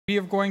We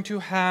are going to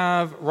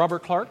have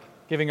Robert Clark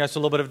giving us a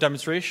little bit of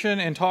demonstration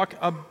and talk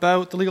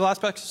about the legal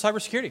aspects of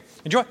cybersecurity.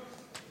 Enjoy.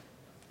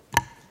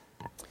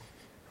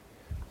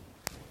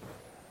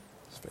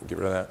 Get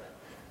rid of that.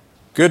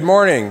 Good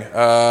morning.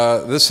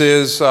 This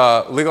is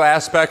legal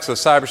aspects of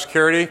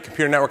cybersecurity,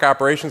 computer network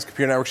operations,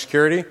 computer network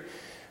security.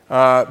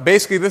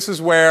 Basically, this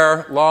is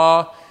where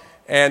law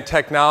and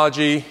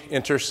technology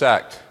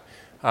intersect.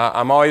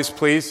 I'm always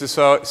pleased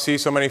to see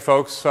so many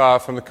folks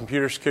from the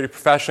computer security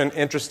profession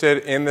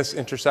interested in this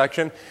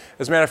intersection.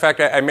 As a matter of fact,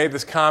 I made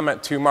this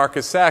comment to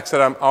Marcus Sachs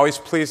that I'm always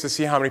pleased to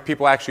see how many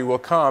people actually will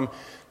come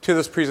to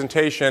this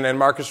presentation, and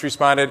Marcus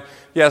responded,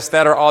 yes,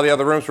 that or all the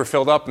other rooms were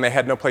filled up and they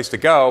had no place to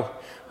go,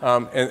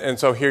 and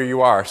so here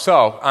you are.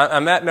 So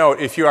on that note,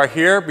 if you are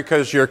here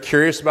because you're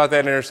curious about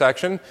that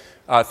intersection,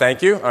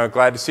 thank you. I'm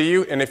glad to see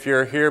you. And if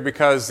you're here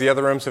because the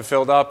other rooms have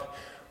filled up,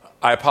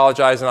 I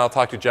apologize, and I'll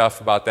talk to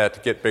Jeff about that to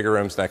get bigger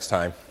rooms next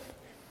time.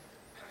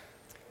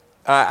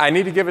 I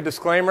need to give a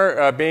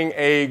disclaimer. Being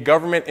a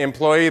government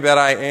employee that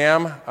I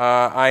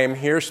am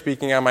here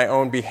speaking on my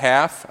own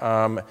behalf.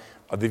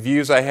 The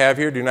views I have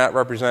here do not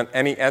represent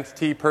any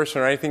entity,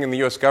 person, or anything in the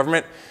U.S.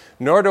 government,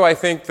 nor do I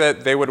think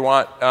that they would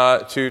want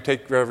to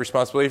take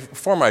responsibility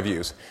for my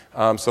views.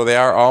 So they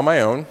are all my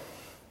own.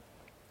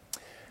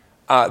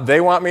 They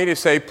want me to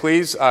say,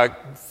 please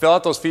fill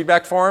out those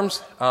feedback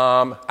forms.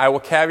 I will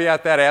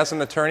caveat that as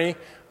an attorney.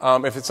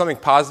 If it's something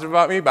positive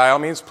about me, by all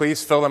means,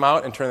 please fill them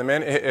out and turn them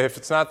in. If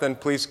it's not, then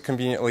please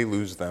conveniently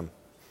lose them.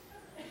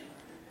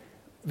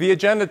 The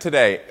agenda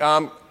today.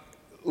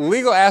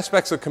 Legal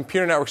aspects of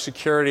computer network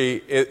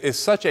security is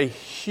such a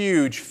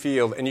huge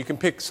field, and you can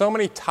pick so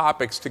many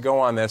topics to go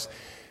on this.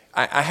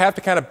 I have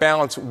to kind of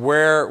balance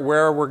where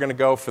we're going to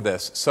go for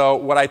this. So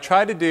what I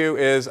try to do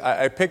is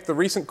I pick the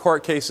recent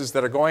court cases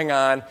that are going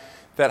on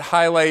that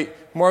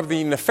highlight more of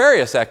the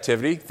nefarious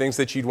activity, things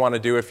that you'd want to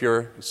do if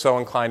you're so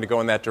inclined to go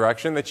in that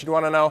direction, that you'd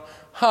want to know,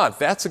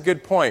 that's a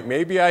good point.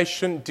 Maybe I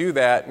shouldn't do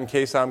that in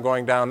case I'm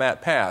going down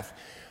that path.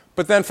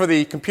 But then for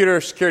the computer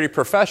security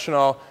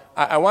professional,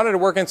 I wanted to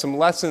work in some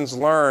lessons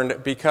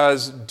learned,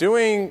 because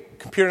doing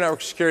computer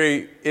network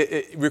security,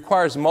 it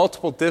requires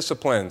multiple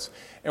disciplines.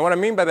 And what I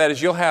mean by that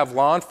is you'll have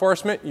law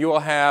enforcement, you will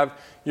have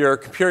your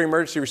computer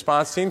emergency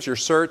response teams, your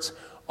CERTs,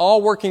 all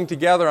working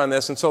together on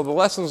this. And so the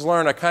lessons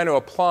learned, I kind of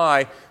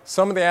apply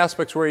some of the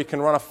aspects where you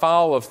can run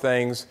afoul of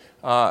things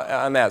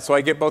on that. So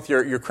I get both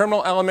your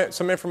criminal element,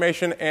 some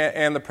information,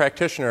 and the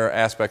practitioner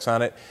aspects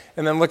on it,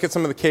 and then look at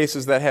some of the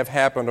cases that have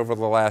happened over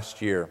the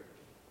last year.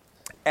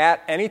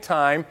 At any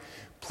time,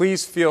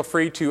 please feel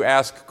free to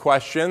ask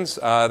questions.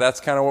 That's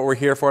kind of what we're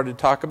here for to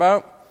talk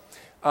about.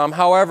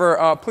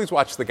 However, please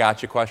watch the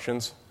gotcha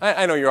questions.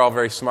 I know you're all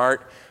very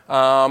smart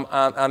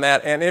on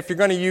that. And if you're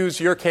going to use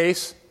your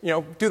case,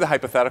 do the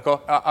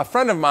hypothetical. A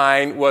friend of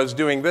mine was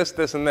doing this,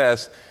 this, and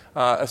this.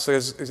 So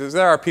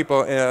there are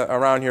people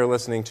around here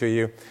listening to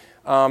you.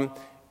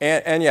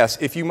 And yes,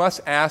 if you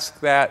must ask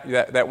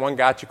that one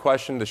gotcha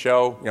question to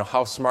show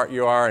how smart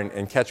you are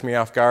and catch me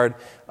off guard,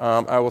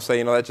 I will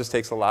say that just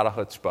takes a lot of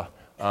chutzpah.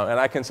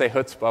 And I can say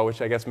chutzpah,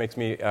 which I guess makes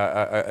me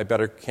a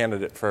better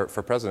candidate for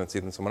presidency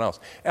than someone else.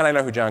 And I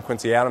know who John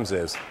Quincy Adams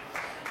is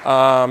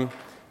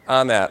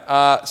on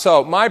that.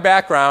 So my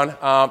background,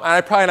 and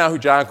I probably know who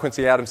John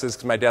Quincy Adams is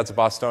because my dad's a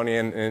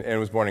Bostonian and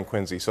was born in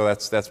Quincy, so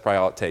that's probably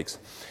all it takes.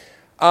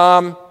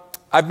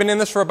 I've been in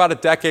this for about a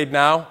decade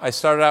now. I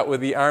started out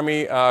with the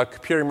Army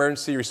Computer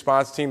Emergency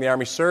Response Team, the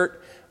Army CERT.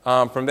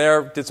 From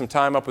there, did some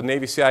time up with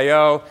Navy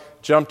CIO,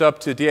 jumped up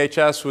to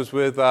DHS, was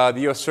with the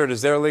U.S. CERT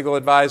as their legal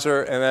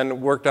advisor, and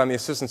then worked on the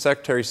Assistant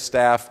Secretary's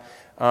staff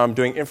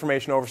doing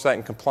information oversight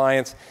and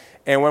compliance.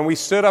 And when we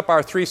stood up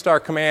our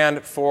 3-star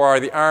command for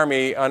the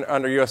Army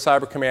under U.S.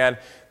 Cyber Command,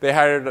 they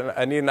hired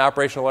I needed an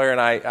operational lawyer, and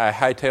I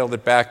hightailed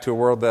it back to a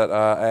world that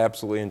I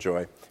absolutely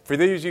enjoy. For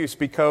those of you who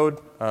speak code,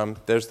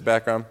 there's the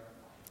background.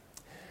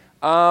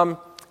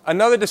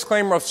 Another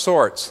disclaimer of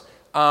sorts.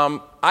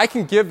 I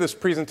can give this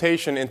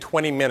presentation in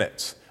 20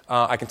 minutes.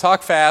 I can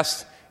talk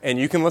fast, and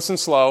you can listen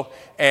slow,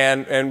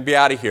 and be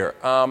out of here.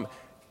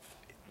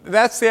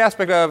 That's the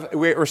aspect of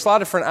we're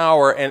slotted for an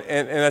hour, and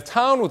a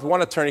town with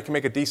one attorney can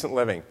make a decent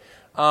living.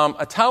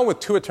 A town with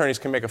 2 attorneys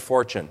can make a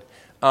fortune.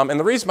 And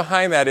the reason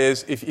behind that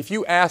is if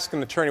you ask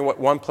an attorney what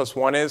 1 +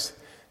 1 is,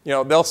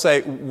 they'll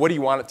say, what do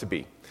you want it to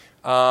be?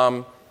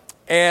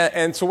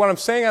 And so what I'm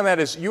saying on that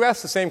is you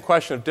ask the same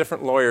question of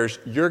different lawyers,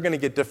 you're going to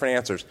get different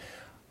answers.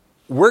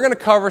 We're going to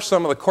cover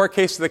some of the court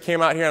cases that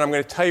came out here, and I'm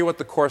going to tell you what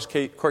the court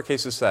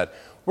cases said.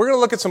 We're going to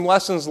look at some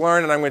lessons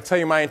learned, and I'm going to tell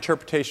you my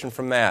interpretation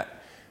from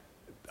that.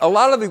 A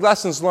lot of the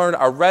lessons learned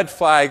are red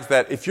flags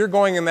that if you're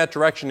going in that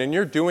direction and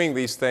you're doing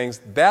these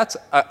things, that's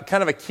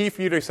kind of a key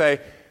for you to say,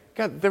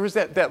 God, there was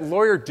that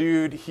lawyer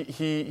dude,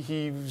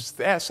 he was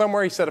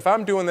somewhere, he said, if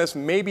I'm doing this,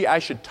 maybe I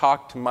should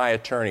talk to my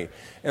attorney.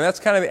 And that's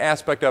kind of the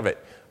aspect of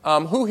it.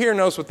 Who here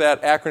knows what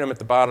that acronym at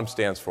the bottom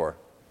stands for?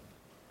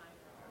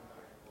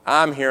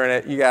 I'm hearing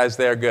it. You guys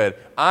there, good.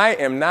 I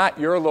am not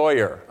your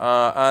lawyer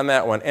on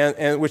that one,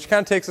 and which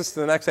kind of takes us to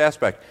the next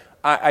aspect.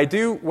 I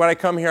do, when I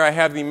come here, I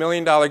have the $1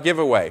 million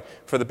giveaway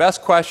for the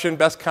best question,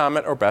 best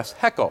comment, or best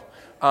heckle.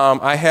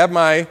 I have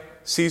my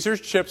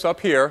Caesars chips up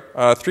here,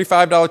 3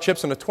 $5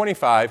 chips and a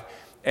 25,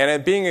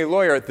 and being a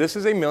lawyer, this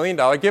is a $1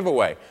 million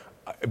giveaway.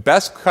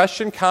 Best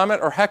question,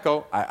 comment, or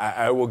heckle,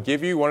 I will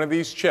give you one of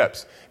these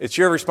chips. It's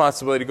your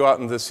responsibility to go out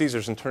into the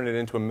Caesars and turn it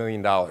into $1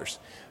 million.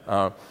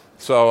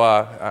 So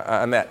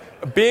on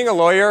that. Being a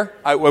lawyer,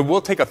 I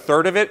will take a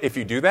third of it if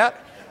you do that.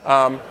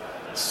 I'll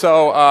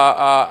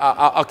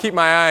keep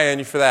my eye on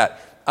you for that.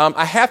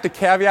 I have to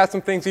caveat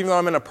some things, even though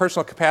I'm in a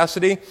personal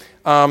capacity.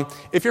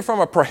 If you're from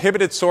a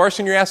prohibited source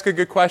and you ask a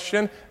good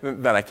question,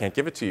 then I can't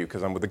give it to you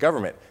because I'm with the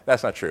government.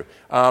 That's not true.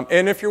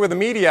 And if you're with the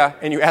media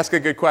and you ask a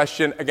good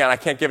question, again, I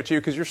can't give it to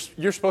you because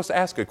you're supposed to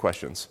ask good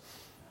questions.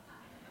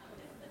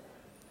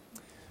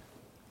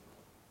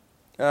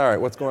 All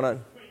right, what's going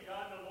on?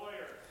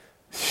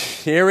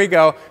 Here we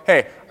go.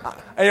 Hey,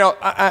 so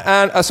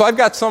I've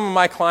got some of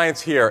my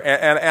clients here,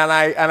 and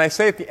I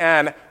say at the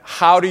end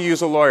how to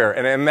use a lawyer,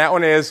 and that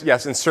one is,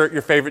 yes, insert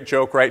your favorite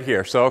joke right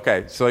here. So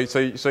okay, so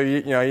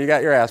you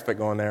got your aspect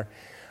going there.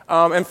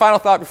 And final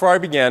thought before I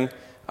begin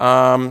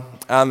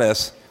on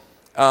this.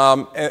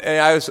 I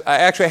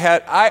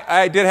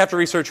did have to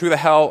research who the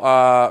hell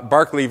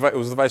Barkley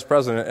was the vice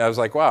president. I was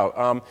like,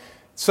 wow.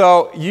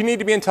 So you need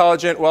to be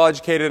intelligent,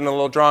 well-educated, and a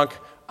little drunk.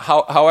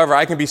 However,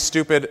 I can be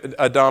stupid,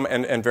 dumb,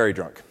 and very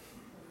drunk.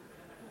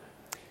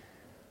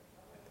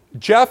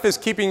 Jeff is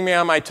keeping me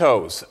on my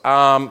toes.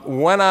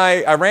 When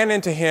I ran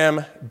into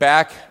him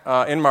back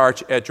in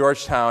March at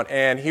Georgetown,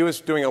 and he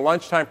was doing a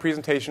lunchtime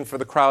presentation for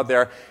the crowd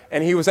there,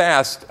 and he was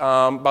asked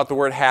about the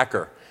word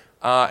hacker.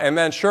 And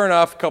then, sure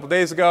enough, a couple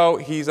days ago,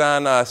 he's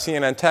on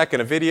CNN Tech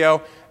in a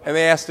video, and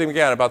they asked him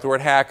again about the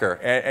word hacker,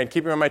 and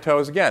keeping me on my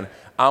toes again.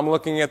 I'm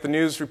looking at the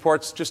news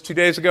reports just 2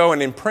 days ago,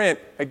 and in print,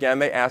 again,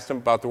 they asked him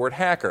about the word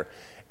hacker.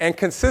 And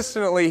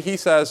consistently, he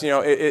says,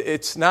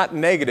 it's not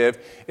negative.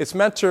 It's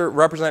meant to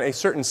represent a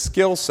certain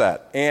skill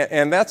set.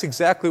 And that's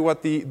exactly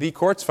what the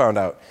courts found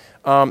out.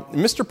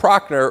 Mr.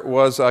 Prochner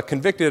was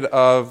convicted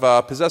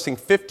of possessing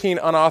 15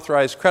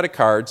 unauthorized credit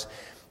cards.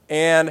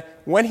 And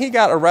when he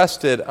got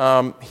arrested,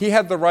 he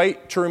had the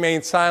right to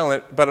remain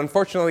silent, but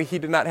unfortunately, he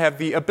did not have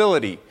the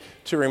ability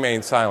to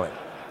remain silent.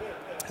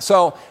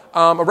 So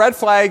a red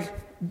flag,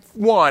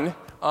 one,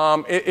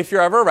 if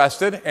you're ever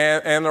arrested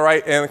and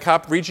the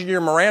cop reads you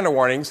your Miranda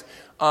warnings,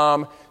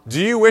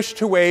 do you wish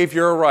to waive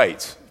your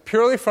rights?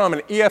 Purely from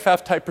an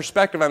EFF type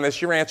perspective on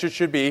this, your answer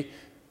should be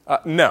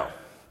no.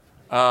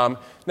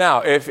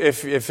 Now, if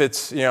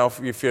it's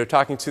if you're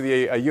talking to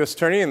the U.S.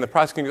 attorney in the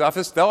prosecutor's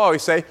office, they'll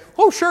always say,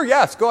 "Oh, sure,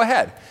 yes, go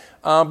ahead."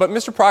 But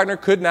Mr. Prochner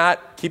could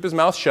not keep his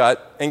mouth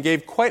shut and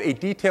gave quite a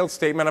detailed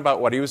statement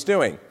about what he was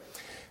doing.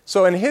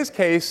 So in his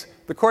case,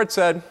 the court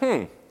said,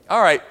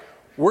 all right,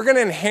 we're going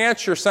to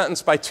enhance your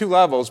sentence by 2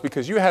 levels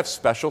because you have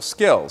special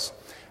skills.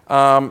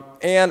 On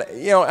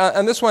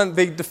this one,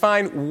 they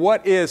define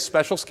what is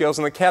special skills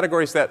and the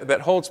categories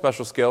that hold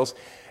special skills.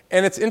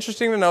 And it's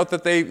interesting to note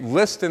that they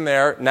list in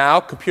there now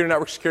computer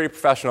network security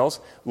professionals,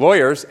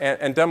 lawyers,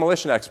 and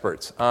demolition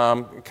experts.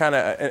 Kind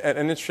of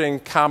an interesting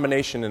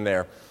combination in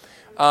there.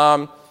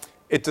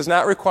 It does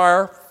not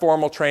require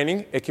formal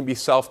training. It can be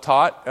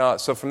self-taught.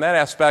 So from that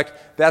aspect,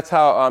 that's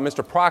how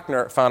Mr.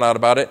 Prochner found out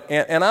about it.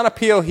 And on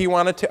appeal, he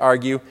wanted to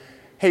argue,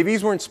 hey,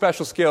 these weren't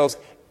special skills.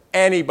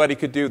 Anybody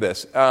could do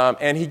this.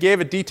 And he gave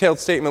a detailed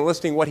statement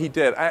listing what he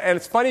did. And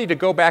it's funny to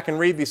go back and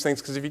read these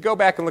things, because if you go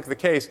back and look at the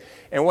case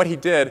and what he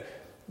did,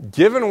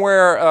 given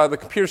where the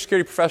computer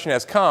security profession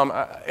has come,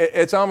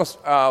 it's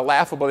almost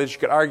laughable that you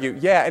could argue,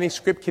 yeah, any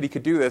script kiddie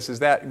could do this. Is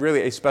that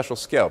really a special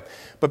skill?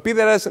 But be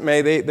that as it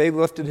may, they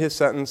lifted his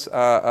sentence 2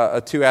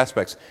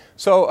 aspects.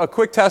 So a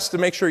quick test to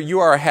make sure you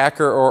are a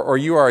hacker or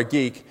you are a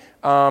geek.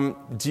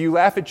 Do you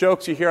laugh at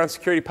jokes you hear on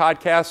security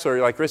podcasts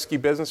or like Risky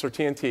Business or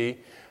TNT?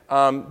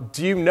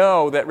 Do you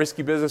know that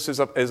Risky Business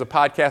is a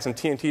podcast and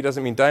TNT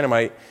doesn't mean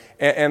dynamite?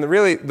 And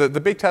really, the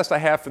big test I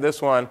have for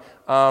this one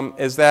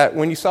is that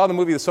when you saw the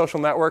movie The Social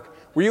Network,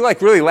 were you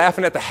like really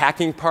laughing at the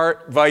hacking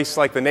part, vice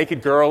like the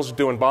naked girls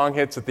doing bong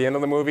hits at the end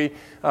of the movie?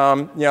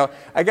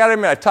 I got to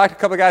admit, I talked to a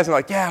couple of guys and they're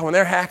like, yeah, when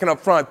they're hacking up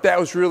front, that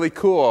was really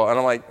cool. And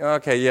I'm like,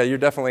 okay, yeah, you're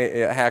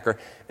definitely a hacker.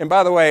 And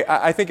by the way,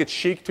 I think it's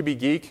chic to be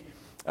geek.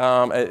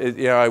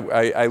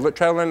 I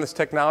try to learn this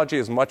technology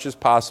as much as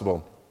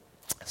possible.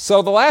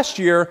 So the last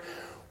year,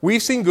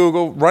 we've seen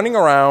Google running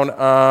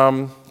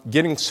around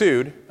getting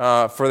sued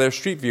for their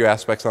Street View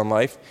aspects on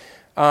life.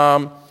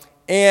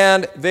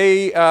 And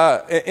they,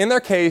 in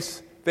their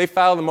case, they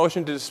filed a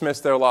motion to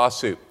dismiss their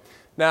lawsuit.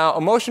 Now,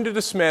 a motion to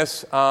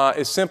dismiss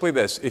is simply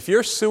this. If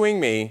you're suing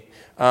me,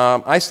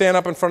 I stand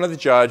up in front of the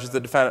judge, the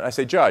defendant, and I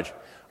say, Judge,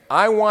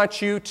 I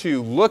want you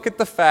to look at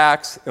the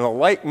facts in the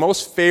light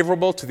most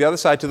favorable to the other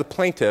side, to the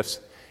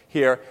plaintiffs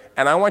here,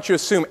 and I want you to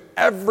assume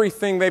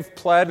everything they've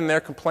pled in their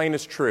complaint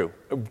is true.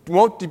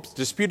 Won't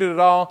dispute it at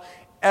all.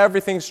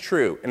 Everything's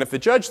true. And if the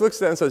judge looks at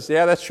that and says,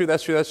 yeah, that's true,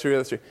 that's true, that's true,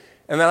 that's true,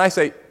 and then I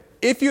say,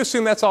 if you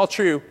assume that's all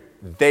true,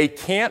 they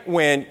can't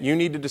win. You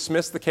need to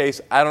dismiss the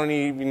case. I don't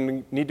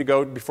even need to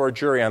go before a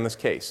jury on this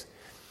case.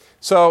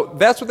 So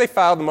that's what they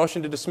filed, the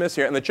motion to dismiss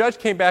here. And the judge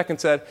came back and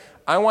said,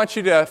 I want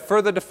you to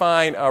further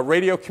define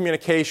radio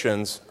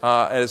communications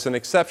as an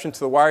exception to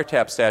the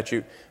wiretap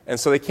statute. And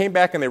so they came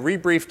back and they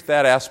rebriefed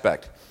that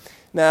aspect.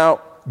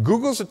 Now,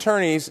 Google's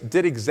attorneys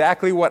did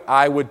exactly what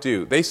I would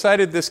do. They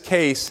cited this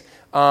case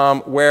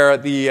where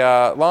the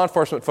law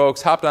enforcement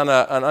folks hopped on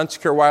an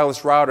unsecure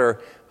wireless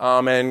router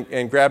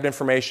and grabbed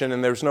information,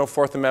 and there was no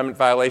Fourth Amendment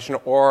violation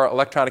or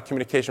Electronic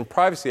Communication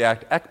Privacy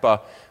Act,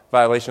 ECPA,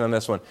 violation on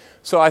this one.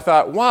 So I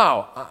thought,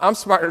 wow, I'm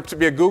smarter to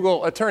be a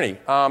Google attorney.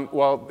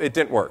 Well, it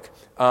didn't work.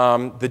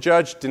 The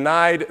judge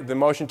denied the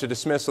motion to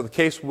dismiss, so the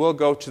case will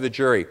go to the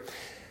jury.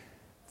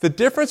 The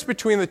difference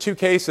between the two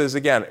cases,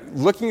 again,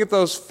 looking at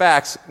those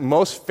facts,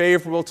 most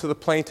favorable to the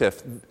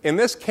plaintiff. In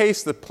this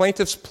case, the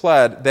plaintiffs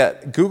pled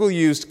that Google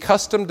used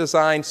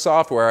custom-designed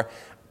software.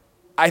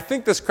 I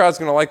think this crowd's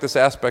going to like this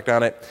aspect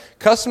on it.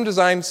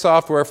 Custom-designed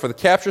software for the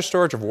capture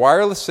storage of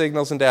wireless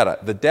signals and data.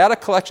 The data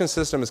collection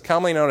system is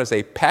commonly known as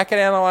a packet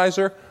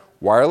analyzer,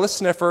 wireless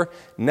sniffer,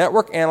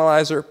 network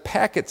analyzer,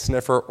 packet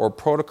sniffer, or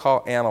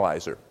protocol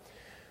analyzer.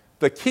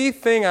 The key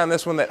thing on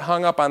this one that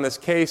hung up on this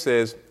case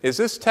is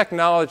this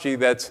technology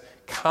that's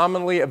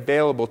commonly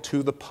available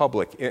to the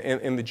public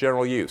in the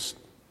general use?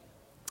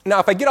 Now,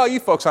 if I get all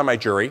you folks on my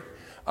jury,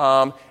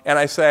 and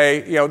I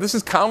say, you know, this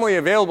is commonly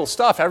available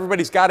stuff,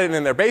 everybody's got it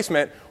in their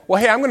basement,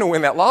 well, hey, I'm going to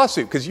win that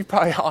lawsuit because you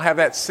probably all have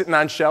that sitting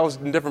on shelves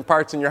in different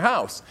parts in your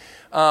house.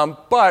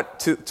 But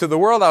to the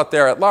world out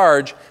there at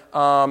large,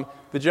 the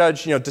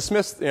judge,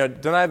 dismissed,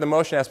 denied the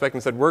motion aspect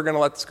and said, we're going to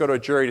let this go to a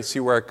jury to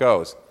see where it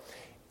goes.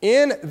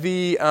 In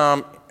the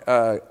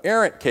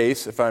Errant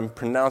case, if I'm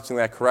pronouncing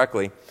that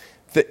correctly,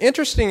 the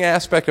interesting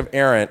aspect of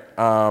Errant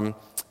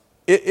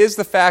is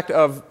the fact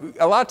of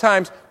a lot of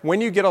times when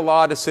you get a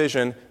law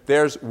decision,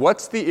 there's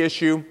what's the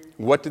issue,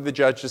 what did the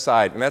judge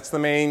decide? And that's the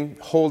main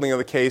holding of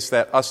the case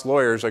that us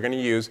lawyers are going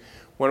to use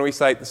when we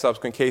cite the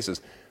subsequent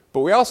cases. But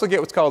we also get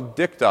what's called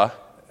dicta,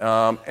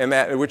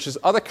 which is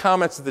other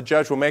comments that the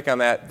judge will make on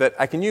that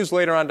I can use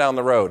later on down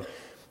the road.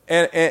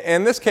 And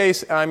in this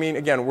case, I mean,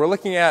 again, we're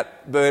looking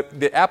at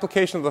the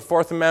application of the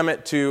Fourth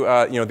Amendment to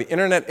the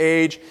internet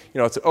age.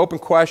 It's an open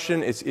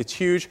question. It's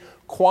huge.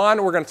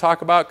 Quan we're going to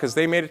talk about because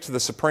they made it to the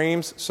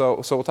Supremes,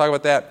 so we'll talk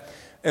about that.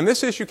 And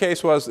this issue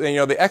case was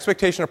the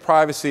expectation of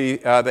privacy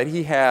that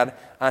he had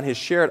on his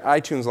shared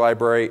iTunes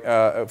library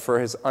for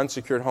his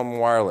unsecured home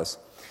wireless.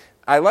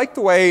 I like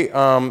the way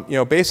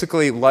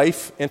basically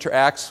life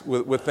interacts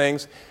with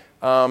things.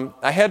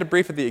 I had to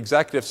brief at the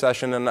executive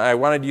session, and I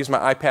wanted to use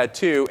my iPad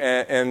too,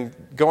 and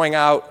going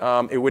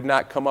out, it would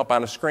not come up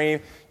on a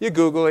screen. You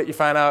Google it, you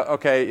find out,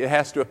 okay, it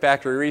has to do a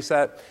factory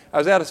reset. I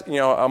was at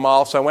a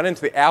mall, so I went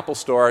into the Apple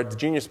store, the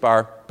Genius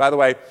Bar. By the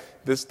way,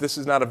 this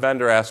is not a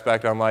vendor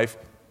aspect on life.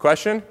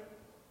 Question?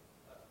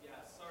 Yeah,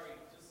 sorry,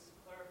 just to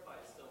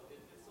clarify, so if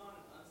it's on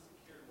an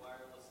unsecured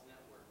wireless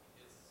network,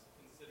 it's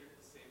considered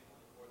the same for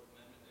the Fourth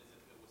Amendment as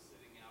if it was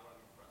sitting out on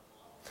your front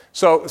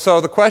lawn?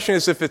 So the question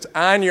is, if it's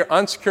on your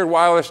unsecured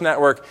wireless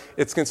network,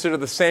 it's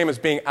considered the same as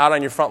being out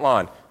on your front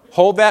lawn.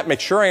 Hold that, make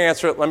sure I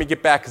answer it, let me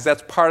get back, because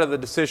that's part of the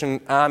decision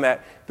on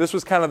that. This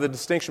was kind of the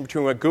distinction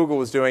between what Google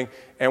was doing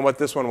and what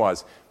this one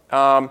was.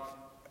 Oh,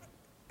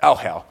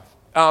 hell.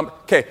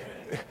 Okay.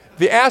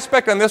 The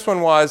aspect on this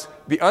one was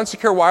the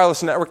unsecure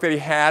wireless network that he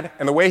had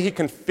and the way he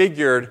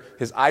configured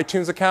his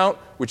iTunes account,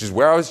 which is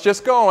where I was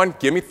just going.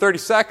 Give me 30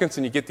 seconds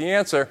and you get the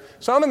answer.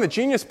 So I'm in the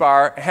Genius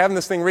Bar having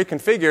this thing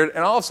reconfigured,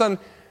 and all of a sudden,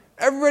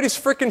 everybody's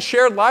freaking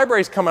shared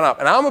libraries coming up.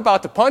 And I'm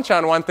about to punch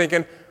on one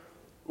thinking,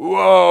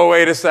 whoa,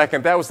 wait a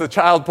second. That was the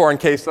child porn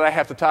case that I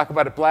have to talk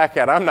about at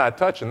BlackHat. I'm not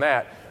touching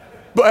that.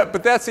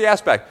 But that's the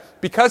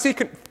aspect. Because he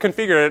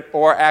configured it,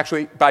 or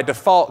actually by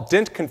default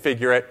didn't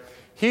configure it,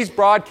 he's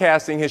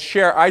broadcasting his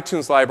share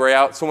iTunes library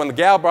out, so when the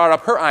gal brought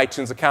up her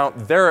iTunes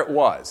account, there it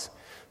was.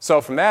 So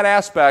from that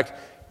aspect,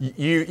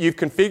 you've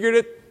configured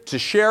it to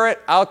share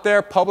it out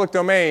there, public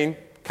domain.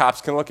 Cops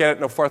can look at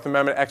it, no Fourth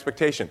Amendment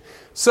expectation.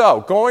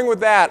 So going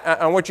with that,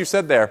 on what you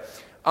said there,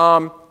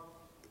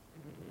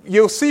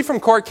 you'll see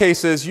from court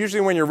cases, usually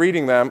when you're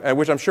reading them,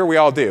 which I'm sure we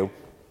all do,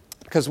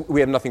 because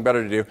we have nothing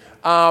better to do,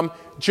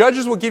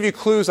 judges will give you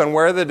clues on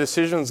where the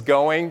decision's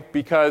going,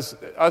 because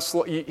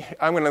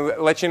I'm going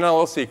to let you know a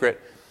little secret.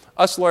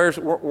 Us lawyers,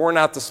 we're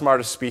not the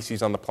smartest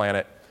species on the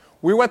planet.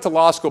 We went to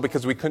law school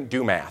because we couldn't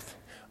do math.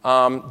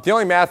 The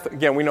only math,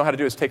 again, we know how to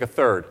do is take a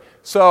third.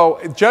 So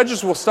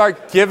judges will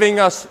start giving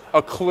us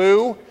a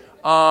clue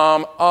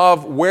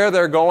of where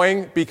they're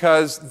going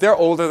because they're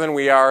older than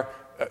we are.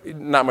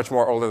 Not much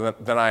more older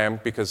than I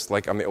am because,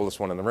 like, I'm the oldest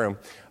one in the room.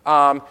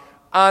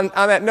 On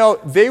that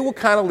note, they will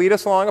kind of lead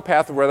us along a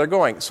path of where they're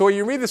going. So when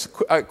you read this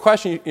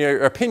question,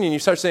 your opinion, you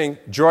start saying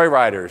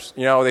joyriders.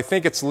 They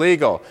think it's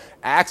legal,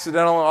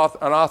 accidental,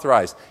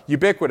 unauthorized,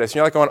 ubiquitous. And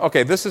you're like going,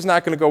 okay, this is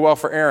not going to go well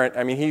for Errant.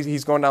 I mean,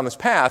 he's going down this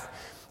path.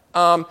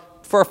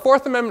 For a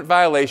Fourth Amendment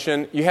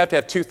violation, you have to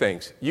have two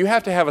things. You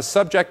have to have a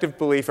subjective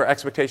belief or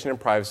expectation in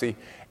privacy,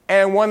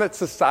 and one that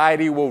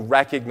society will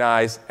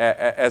recognize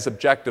as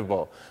objective.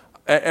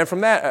 And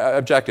from that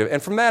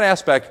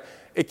aspect,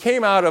 it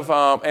came out of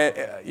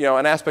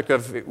an aspect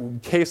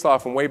of case law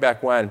from way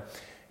back when.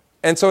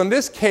 And so in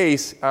this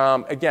case,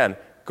 again,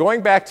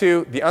 going back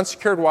to the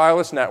unsecured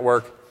wireless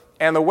network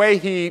and the way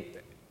he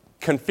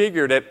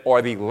configured it,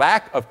 or the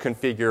lack of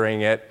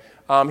configuring it,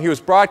 he was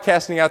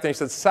broadcasting out there. He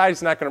said,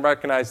 society's not going to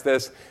recognize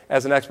this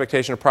as an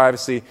expectation of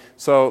privacy,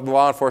 so the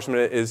law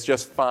enforcement is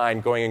just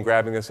fine going and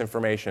grabbing this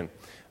information.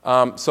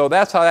 So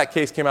that's how that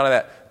case came out of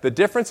that. The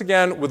difference,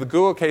 again, with the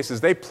Google case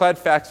is they pled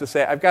facts to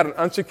say, I've got an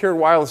unsecured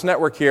wireless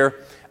network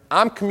here.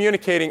 I'm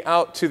communicating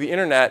out to the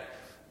internet.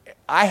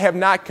 I have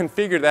not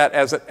configured that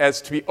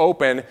as to be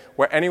open,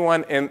 where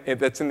anyone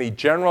that's in the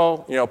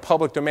general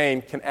public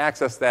domain can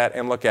access that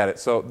and look at it.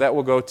 So that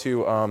will go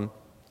to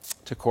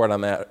court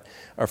on that,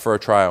 or for a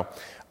trial.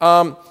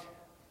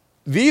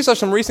 These are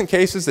some recent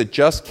cases that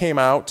just came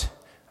out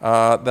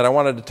that I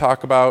wanted to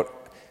talk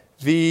about.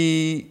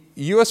 The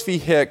US v.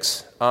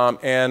 Hicks,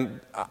 and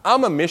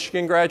I'm a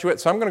Michigan graduate,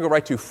 so I'm going to go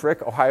right to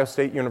Frick, Ohio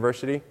State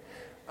University.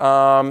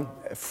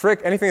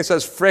 Frick, anything that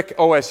says Frick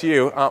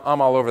OSU,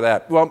 I'm all over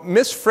that. Well,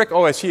 Miss Frick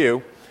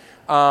OSU,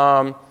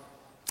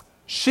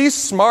 she's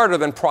smarter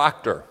than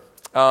Proctor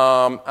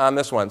on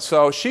this one.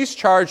 So she's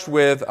charged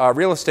with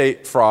real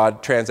estate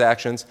fraud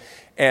transactions,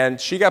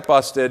 and she got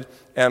busted,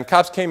 and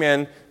cops came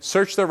in,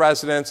 searched their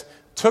residence,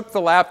 took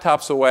the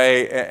laptops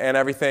away and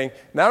everything.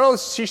 Not only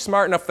is she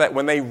smart enough that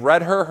when they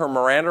read her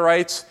Miranda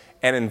rights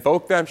and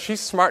invoked them, she's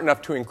smart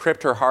enough to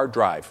encrypt her hard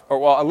drive, or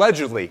well,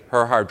 allegedly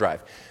her hard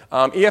drive.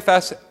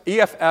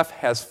 EFF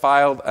has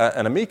filed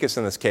an amicus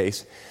in this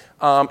case,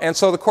 and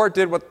so the court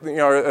did what,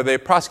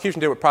 the prosecution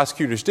did what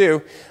prosecutors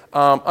do.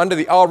 Under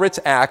the All Writs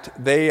Act,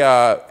 they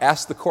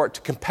asked the court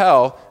to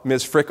compel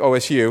Ms. Frick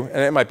OSU, and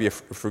it might be a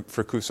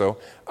Frickuso,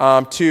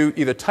 to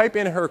either type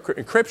in her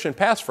encryption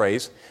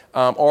passphrase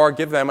or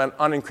give them an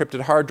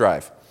unencrypted hard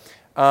drive.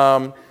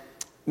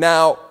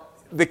 Now,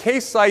 the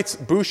case cites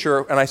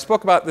Boucher, and I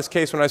spoke about this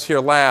case when I was here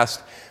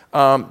last.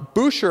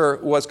 Boucher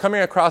was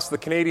coming across the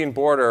Canadian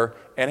border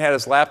and had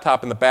his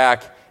laptop in the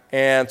back,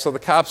 and so the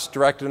cops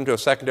directed him to a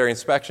secondary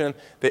inspection.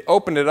 They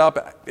opened it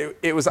up.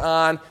 It was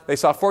on. They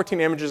saw 14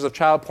 images of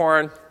child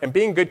porn, and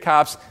being good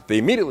cops, they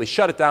immediately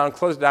shut it down,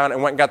 closed it down,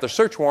 and went and got their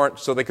search warrant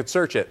so they could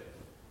search it.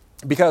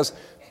 Because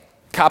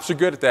cops are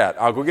good at that.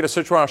 I'll go get a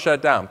search warrant, I'll shut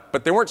it down.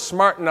 But they weren't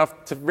smart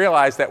enough to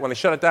realize that when they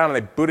shut it down and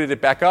they booted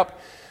it back up,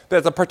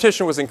 that the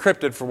partition was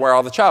encrypted from where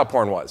all the child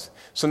porn was.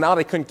 So now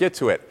they couldn't get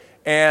to it.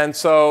 And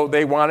so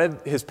they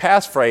wanted his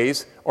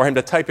passphrase, or him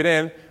to type it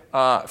in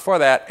for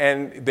that,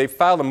 and they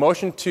filed a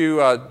motion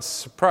to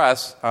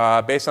suppress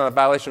based on a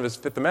violation of his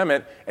Fifth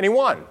Amendment, and he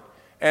won.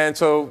 And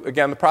so,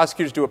 again, the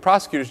prosecutors do what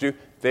prosecutors do.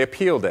 They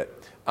appealed it.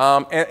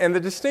 And the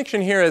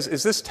distinction here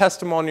is this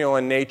testimonial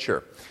in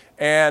nature?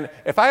 And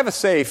if I have a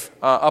safe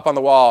up on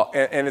the wall,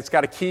 and it's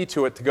got a key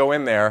to it to go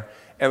in there,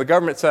 and the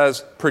government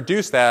says,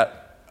 produce that,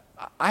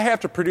 I have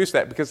to produce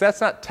that because that's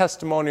not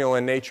testimonial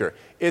in nature.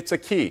 It's a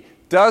key.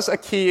 Does a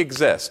key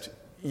exist?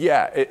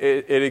 Yeah,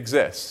 it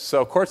exists.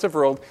 So courts have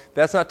ruled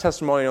that's not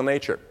testimonial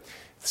nature.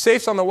 The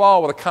safe's on the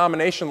wall with a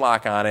combination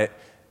lock on it,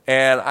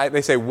 and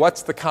they say,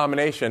 what's the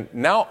combination?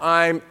 Now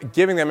I'm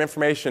giving them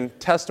information,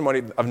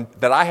 testimony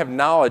that I have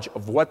knowledge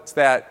of what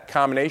that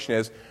combination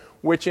is,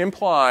 which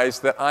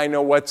implies that I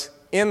know what's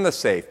in the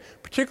safe.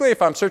 Particularly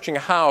if I'm searching a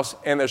house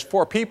and there's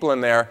 4 people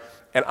in there,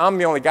 and I'm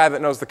the only guy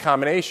that knows the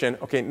combination,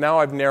 okay, now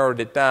I've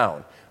narrowed it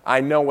down. I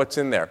know what's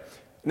in there.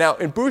 Now,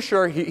 in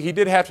Boucher, he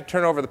did have to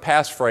turn over the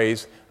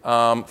passphrase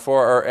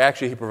or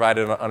actually he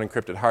provided an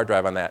unencrypted hard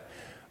drive on that.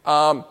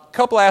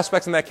 Couple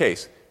aspects in that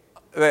case.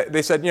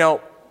 They said,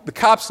 the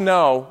cops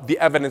know the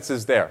evidence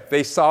is there.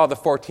 They saw the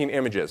 14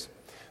 images.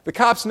 The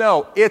cops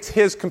know it's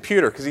his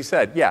computer because he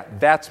said, yeah,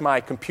 that's my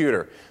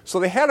computer. So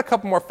they had a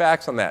couple more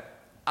facts on that.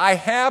 I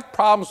have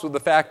problems with the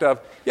fact of,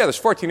 yeah, there's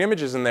 14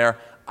 images in there.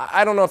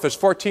 I don't know if there's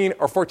 14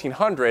 or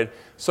 1,400,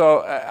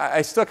 so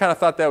I still kind of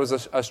thought that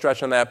was a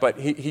stretch on that, but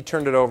he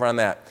turned it over on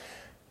that.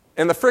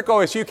 In the Frick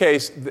OSU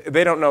case,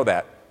 they don't know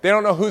that. They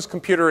don't know whose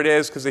computer it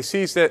is because they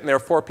seized it and there are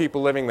 4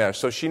 people living there,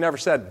 so she never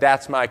said,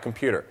 that's my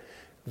computer.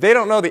 They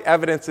don't know the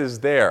evidence is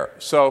there.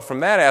 So from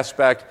that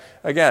aspect,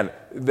 again,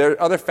 there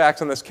are other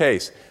facts on this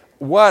case.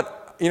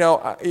 What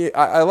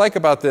I like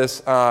about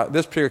this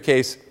particular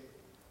case,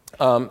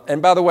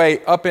 and by the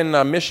way, up in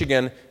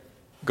Michigan,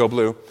 go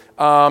blue,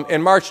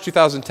 in March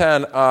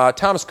 2010,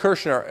 Thomas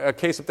Kirshner, a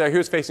case up there, he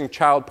was facing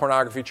child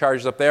pornography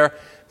charges up there.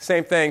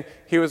 Same thing,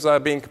 he was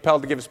being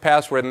compelled to give his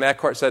password, and that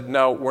court said,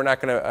 no, we're not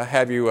going to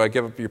have you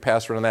give up your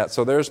password on that.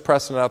 So there's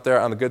precedent out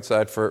there on the good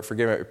side for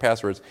giving up your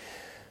passwords.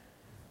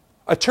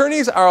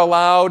 Attorneys are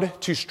allowed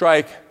to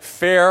strike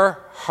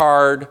fair,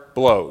 hard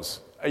blows.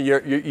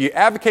 You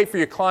advocate for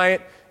your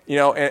client, in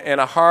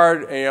a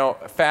hard,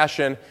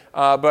 fashion,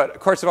 but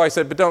courts have always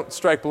said, but don't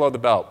strike below the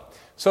belt.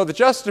 So the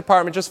Justice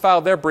Department just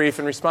filed their brief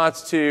in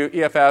response to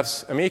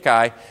EFF's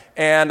amici,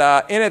 and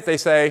in it they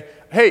say,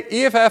 hey,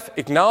 EFF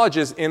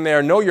acknowledges in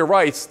their Know Your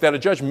Rights that a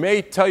judge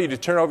may tell you to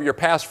turn over your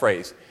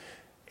passphrase.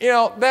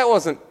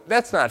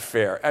 That's not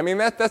fair. I mean,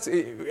 that's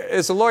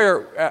as a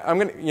lawyer, I'm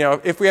going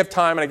to, if we have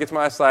time and I get to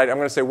my slide, I'm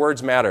going to say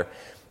words matter.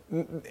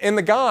 in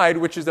the guide,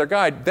 which is their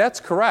guide, that's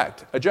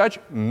correct. A judge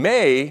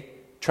may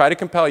try to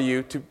compel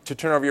you to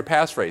turn over your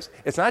passphrase.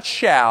 It's not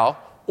shall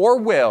or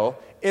will,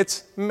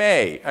 it's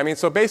may. I mean,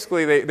 so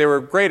basically they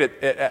were great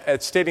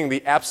at stating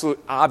the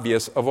absolute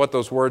obvious of what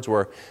those words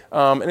were.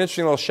 An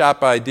interesting little shot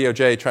by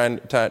DOJ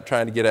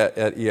trying to get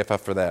at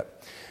EFF for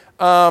that.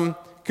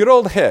 Good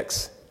old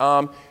Hicks.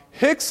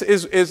 Hicks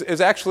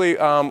is actually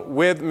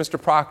with Mr.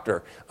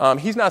 Proctor.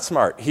 He's not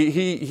smart.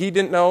 He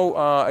didn't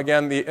know,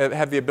 again,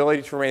 have the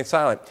ability to remain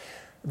silent.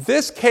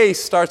 This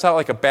case starts out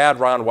like a bad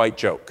Ron White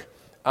joke.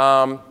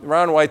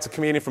 Ron White's a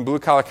comedian from Blue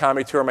Collar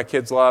Comedy Tour my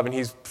kids love, and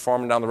he's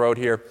performing down the road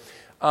here.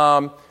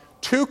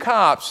 Two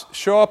cops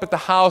show up at the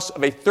house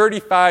of a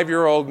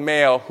 35-year-old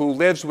male who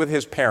lives with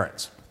his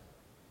parents.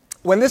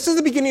 When this is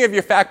the beginning of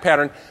your fact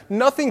pattern,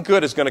 nothing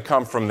good is going to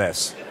come from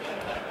this.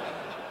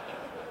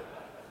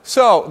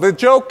 So the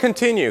joke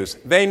continues.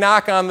 They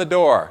knock on the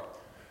door.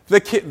 The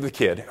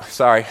kid,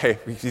 sorry, hey,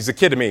 he's a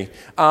kid to me.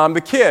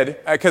 The kid,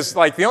 because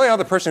like the only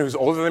other person who's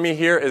older than me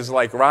here is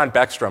like Ron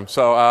Beckstrom,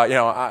 so,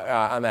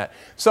 on that.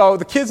 So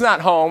the kid's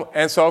not home,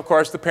 and so of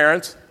course the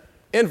parents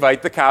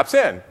invite the cops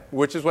in,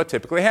 which is what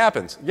typically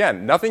happens.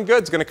 Again, nothing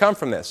good's going to come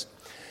from this.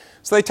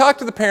 So they talk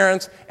to the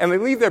parents, and they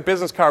leave their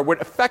business card,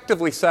 which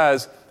effectively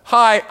says,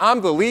 "Hi,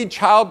 I'm the lead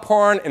child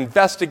porn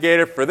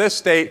investigator for this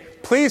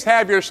state. Please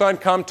have your son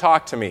come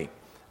talk to me."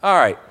 All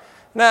right.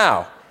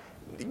 Now,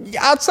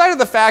 outside of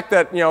the fact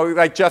that,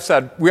 like Jeff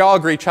said, we all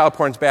agree child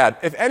porn's bad.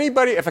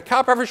 If a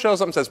cop ever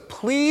shows up and says,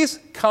 "Please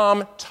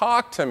come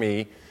talk to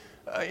me,"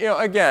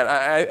 again,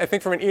 I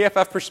think from an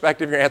EFF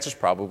perspective, your answer is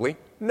probably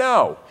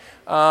no.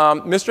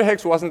 Mr.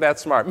 Hicks wasn't that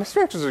smart.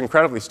 Mr. Hicks was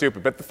incredibly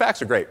stupid, but the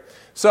facts are great.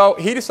 So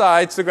he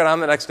decides to go down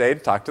the next day to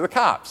talk to the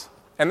cops.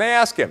 And they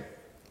ask him,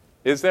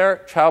 "Is there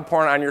child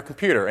porn on your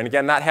computer?" And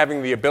again, not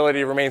having the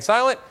ability to remain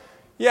silent,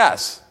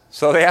 yes.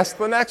 So they ask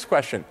the next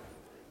question.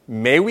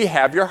 "May we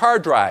have your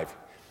hard drive?"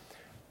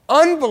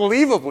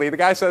 Unbelievably, the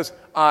guy says,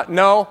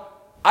 "No,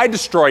 I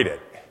destroyed it."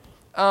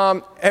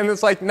 And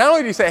it's like, not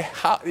only did he say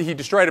how he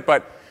destroyed it,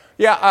 but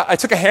yeah, I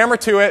took a hammer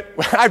to it.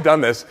 I've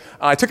done this.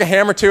 I took a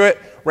hammer to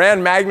it,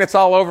 ran magnets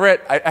all over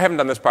it. I haven't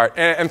done this part,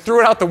 and threw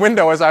it out the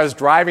window as I was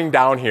driving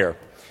down here.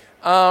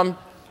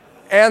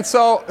 And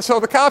so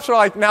the cops are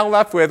like now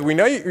left with, we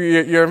know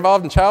you're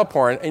involved in child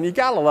porn, and you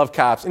gotta love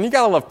cops, and you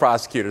gotta love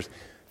prosecutors.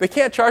 They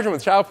can't charge him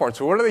with child porn,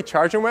 so what do they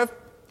charge him with?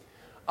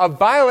 A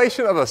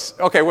violation of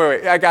the, okay,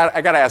 wait, I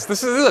gotta ask.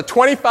 This is a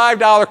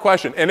 $25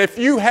 question, and if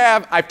you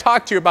have, I've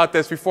talked to you about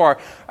this before,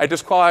 I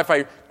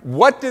disqualify.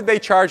 What did they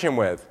charge him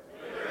with?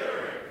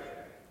 Littering.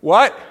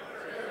 What?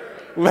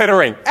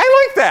 Littering.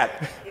 I like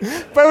that.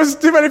 But it was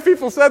too many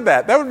people said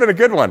that. That would have been a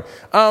good one.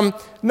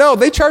 No,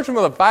 they charged him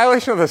with a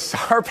violation of the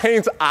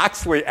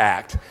Sarbanes-Oxley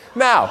Act.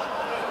 Now,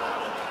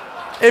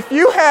 if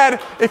you had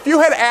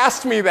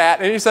asked me that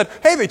and you said,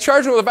 "Hey, they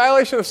charged him with a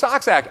violation of the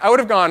SOX Act," I would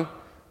have gone,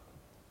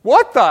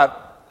 "What the?"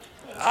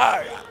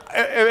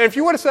 If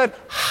you would have said,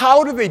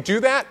 "How did they do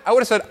that?" I would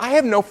have said, "I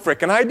have no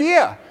frickin'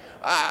 idea."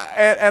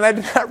 And I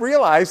did not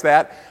realize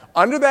that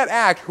under that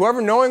act,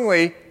 whoever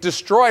knowingly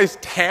destroys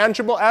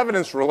tangible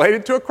evidence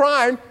related to a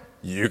crime,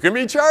 you can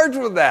be charged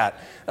with that.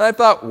 And I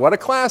thought, what a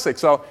classic.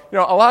 So, a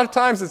lot of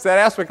times it's that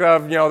aspect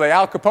of, the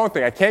Al Capone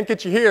thing. I can't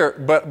get you here,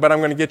 but I'm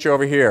going to get you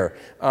over here.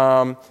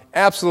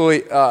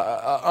 Absolutely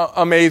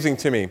amazing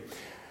to me.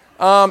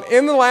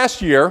 In the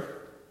last year,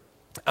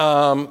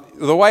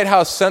 the White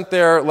House sent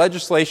their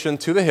legislation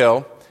to the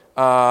Hill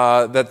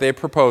that they're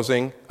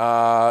proposing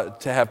to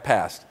have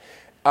passed.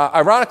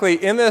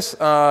 Ironically, in this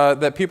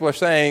that people are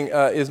saying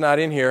is not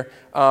in here,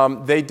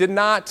 they did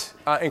not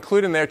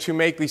include in there to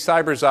make the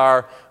cyber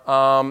czar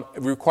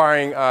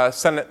requiring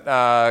Senate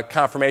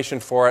confirmation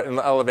for it and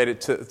elevate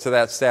it to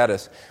that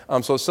status.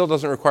 So it still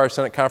doesn't require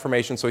Senate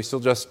confirmation, so he's still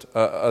just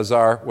a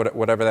czar,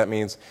 whatever that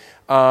means.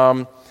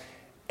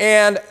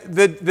 And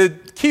the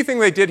key thing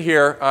they did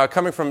here,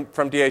 coming from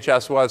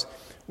DHS, was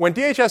when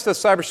DHS does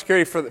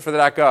cybersecurity for the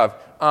 .gov,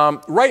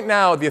 right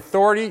now the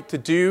authority to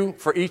do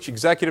for each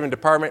executive and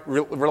department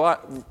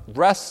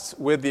rests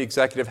with the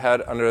executive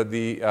head under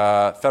the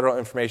Federal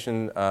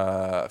Information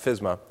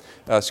FISMA,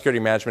 Security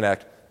Management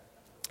Act.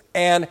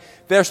 And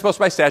they're supposed to,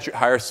 by statute,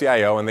 hire a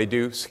CIO, and they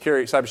do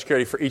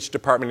cybersecurity for each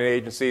department and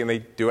agency, and they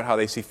do it how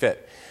they see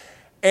fit.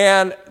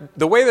 And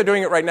the way they're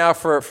doing it right now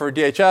for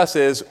DHS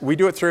is we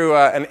do it through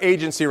an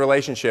agency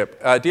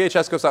relationship.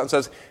 DHS goes out and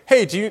says,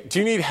 "Hey, do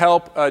you need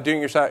help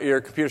doing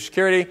your computer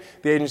security?"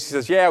 The agency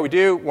says, "Yeah, we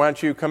do. Why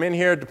don't you come in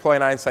here, deploy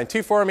an Einstein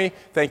 2 for me?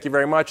 Thank you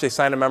very much." They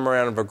sign a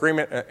memorandum of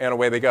agreement, and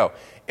away they go.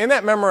 In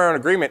that memorandum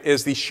of agreement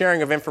is the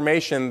sharing of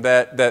information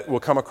that will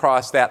come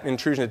across that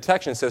intrusion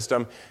detection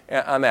system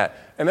on that.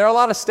 And there are a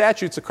lot of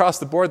statutes across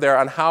the board there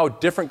on how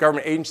different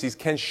government agencies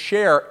can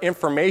share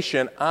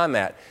information on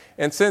that.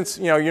 And since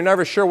you're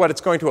never sure what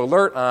it's going to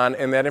alert on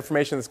and that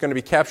information that's going to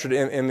be captured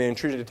in the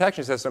intrusion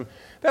detection system,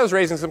 that was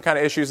raising some kind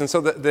of issues. And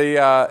so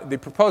the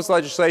proposed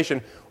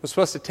legislation was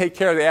supposed to take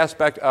care of the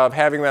aspect of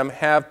having them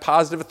have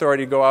positive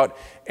authority to go out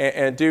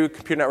and do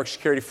computer network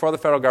security for the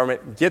federal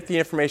government, get the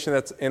information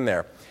that's in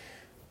there.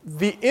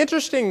 The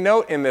interesting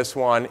note in this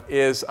one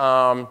is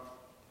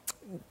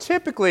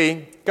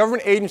typically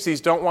government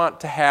agencies don't want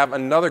to have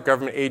another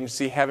government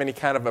agency have any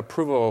kind of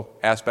approval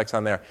aspects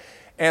on there.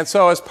 And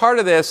so as part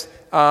of this,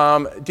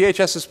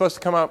 DHS is supposed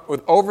to come up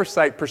with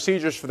oversight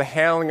procedures for the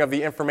handling of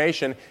the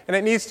information, and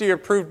it needs to be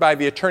approved by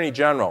the Attorney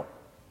General,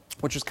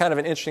 which is kind of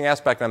an interesting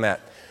aspect on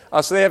that.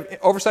 So they have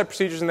oversight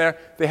procedures in there.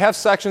 They have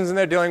sections in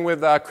there dealing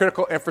with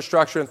critical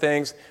infrastructure and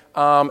things,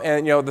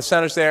 and the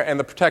centers there, and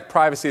the protect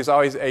privacy is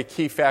always a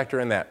key factor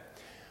in that.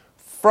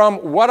 From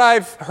what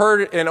I've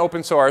heard in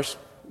open source,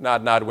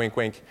 nod, nod, wink,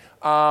 wink,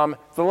 the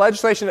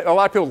legislation, a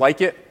lot of people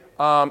like it.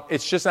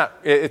 It's just not,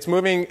 it's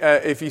moving,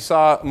 if you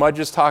saw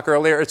Mudge's talk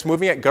earlier, it's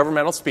moving at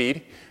governmental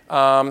speed,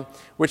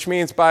 which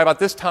means by about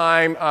this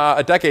time,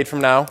 a decade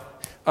from now,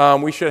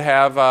 we should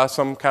have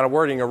some kind of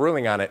wording or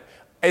ruling on it.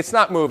 It's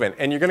not moving,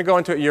 and you're going to go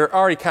into it, you're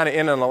already kind of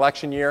in an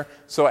election year,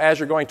 so as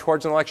you're going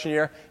towards an election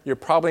year, you're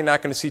probably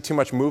not going to see too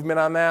much movement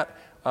on that.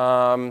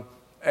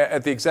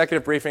 At the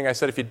executive briefing, I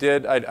said if you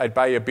did, I'd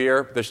buy you a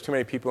beer. There's too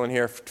many people in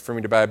here for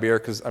me to buy a beer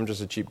because I'm just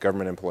a cheap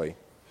government employee.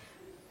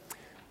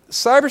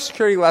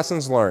 Cybersecurity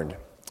lessons learned.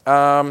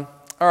 All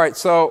right,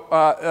 so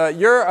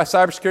you're a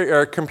cybersecurity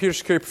or computer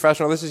security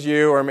professional. This is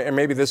you, or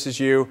maybe this is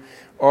you,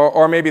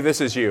 or maybe this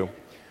is you.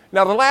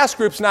 Now, the last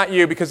group's not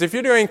you, because if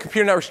you're doing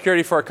computer network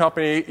security for a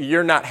company,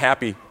 you're not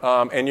happy,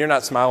 and you're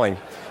not smiling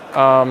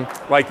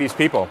like these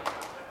people.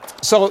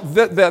 So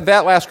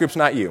that last group's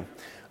not you.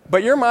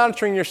 But you're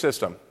monitoring your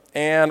system.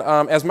 And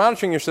as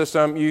monitoring your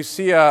system, you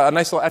see a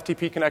nice little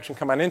FTP connection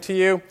come on into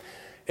you.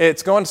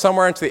 It's going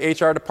somewhere into the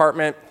HR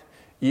department.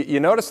 You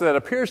notice that it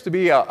appears to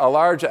be a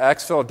large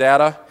exfil of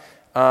data,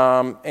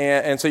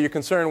 and so you're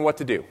concerned what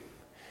to do.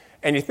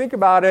 And you think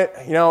about it,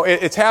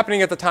 it's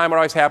happening at the time it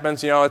always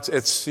happens.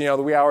 It's the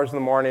wee hours in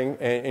the morning,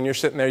 and you're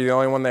sitting there, you're the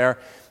only one there,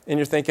 and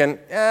you're thinking,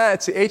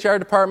 it's the HR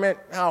department.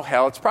 Oh,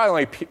 hell, it's probably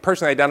only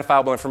personally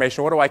identifiable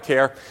information. What do I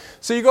care?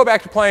 So you go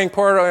back to playing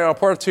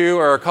Portal 2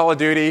 or Call of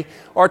Duty,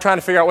 or trying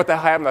to figure out what the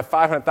hell happened to the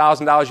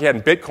 $500,000 you had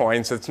in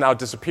Bitcoins that's now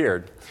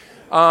disappeared.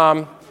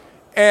 And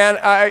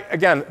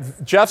again,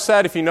 Jeff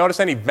said if you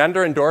notice any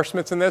vendor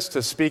endorsements in this,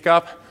 to speak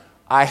up.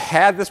 I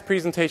had this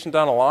presentation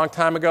done a long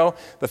time ago.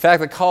 The fact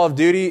that Call of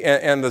Duty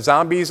and the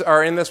zombies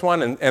are in this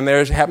one, and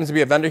there happens to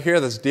be a vendor here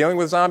that's dealing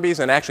with zombies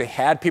and actually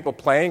had people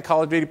playing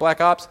Call of Duty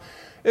Black Ops,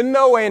 in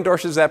no way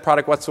endorses that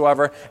product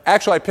whatsoever.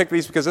 Actually, I picked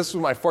these because this is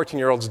what my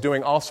 14-year-old's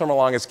doing all summer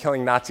long, is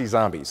killing Nazi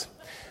zombies.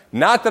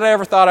 Not that I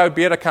ever thought I would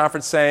be at a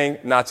conference saying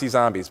Nazi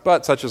zombies,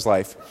 but such is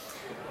life.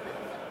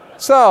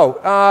 So,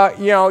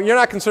 you're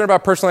not concerned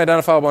about personally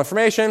identifiable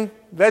information.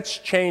 Let's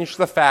change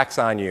the facts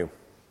on you.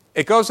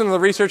 It goes into the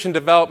research and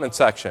development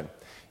section.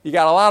 You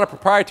got a lot of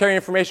proprietary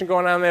information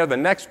going on there. The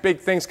next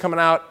big thing's coming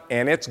out,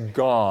 and it's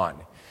gone.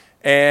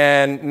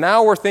 And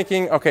now we're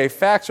thinking, okay,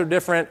 facts are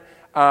different.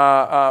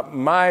 Let's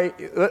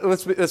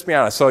be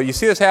honest. So you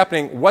see this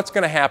happening. What's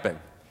going to happen?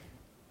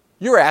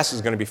 Your ass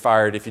is going to be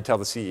fired if you tell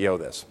the CEO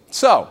this.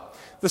 So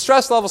the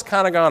stress level's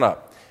kind of gone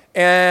up.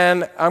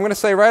 And I'm going to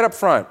say right up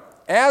front,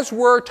 as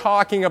we're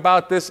talking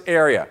about this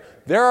area,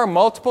 there are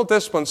multiple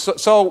disciplines.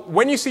 So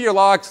when you see your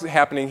logs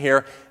happening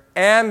here,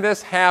 and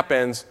this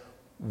happens,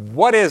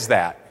 what is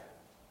that?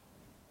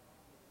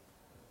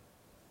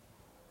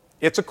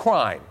 It's a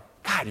crime.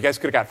 God, you guys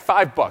could have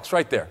got $5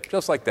 right there,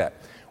 just like that.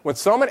 When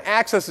someone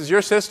accesses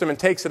your system and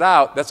takes it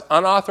out, that's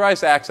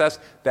unauthorized access,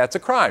 that's a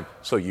crime.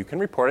 So you can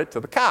report it to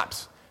the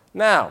cops.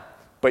 Now,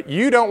 but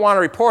you don't want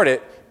to report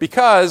it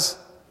because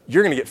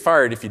you're going to get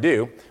fired if you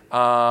do,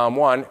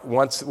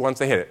 once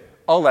they hit it.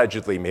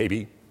 Allegedly,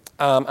 maybe,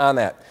 on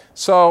that.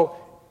 So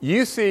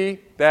you see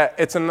that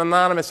it's an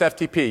anonymous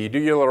FTP. You do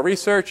your little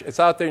research, it's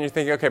out there, and you're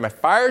thinking, okay, my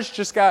files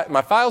just got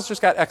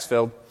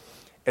exfilled.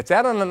 It's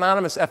at an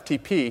anonymous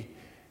FTP.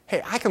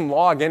 Hey, I can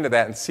log into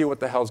that and see what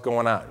the hell's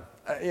going on.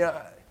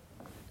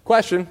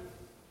 Question?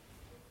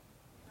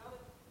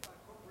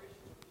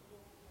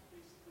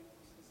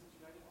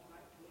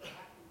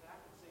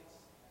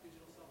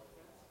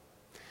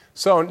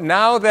 So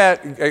now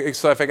that,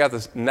 so if I got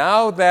this,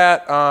 now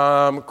that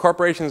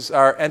corporations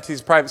are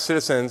entities, private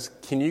citizens,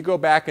 can you go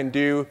back and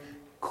do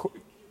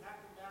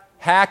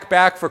hack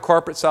back for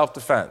corporate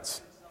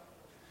self-defense?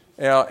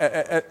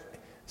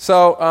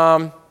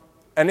 So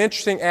an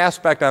interesting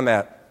aspect on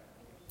that.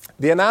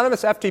 The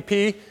anonymous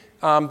FTP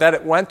that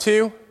it went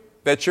to,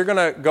 that you're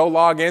going to go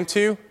log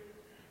into,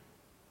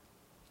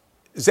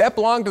 does that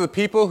belong to the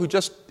people who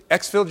just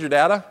exfilled your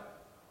data?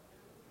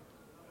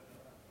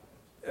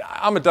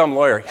 I'm a dumb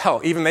lawyer.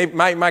 Hell, even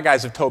my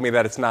guys have told me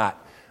that it's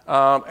not.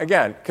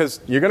 Again,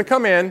 because you're going to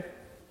come in,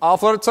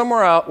 offload it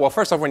somewhere else. Well,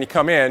 first off, when you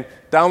come in,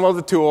 download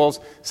the tools,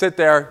 sit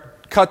there,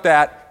 cut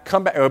that,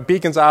 come back,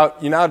 beacon's out,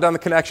 you're now done the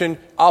connection,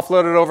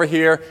 offload it over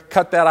here,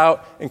 cut that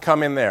out, and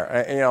come in there.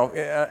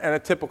 And a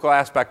typical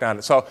aspect on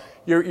it. So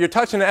you're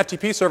touching an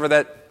FTP server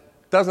that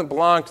doesn't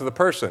belong to the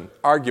person,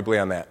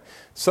 arguably on that.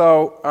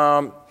 So,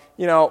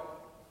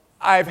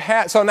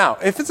 so now,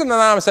 if it's an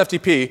anonymous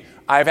FTP,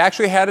 I've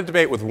actually had a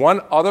debate with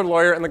one other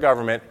lawyer in the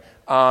government.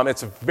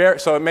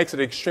 So it makes it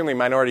an extremely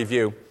minority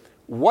view.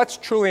 what's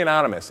truly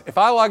anonymous? If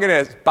I log in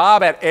as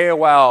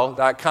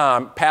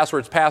bob@aol.com,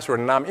 password's password,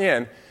 and I'm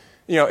in,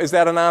 is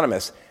that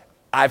anonymous?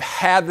 I've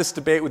had this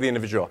debate with the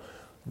individual.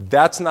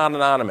 That's not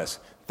anonymous.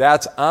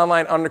 That's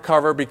online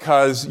undercover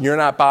because you're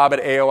not Bob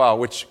at AOL,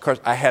 which, of course,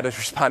 I had to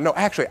respond, no,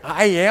 actually,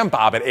 I am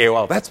Bob at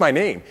AOL. That's my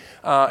name.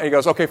 And he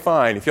goes, okay,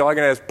 fine. If you log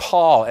in as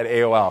Paul at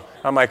AOL.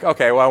 I'm like,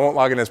 okay, well, I won't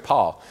log in as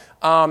Paul.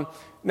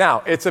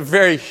 Now, it's a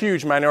very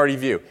huge minority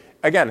view.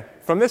 Again,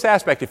 from this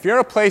aspect, if you're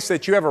in a place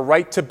that you have a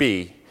right to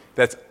be,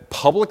 that's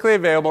publicly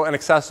available and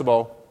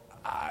accessible,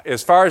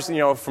 as far as,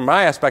 from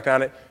my aspect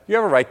on it, you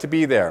have a right to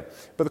be there.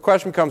 But the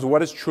question becomes,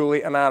 what is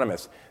truly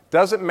anonymous?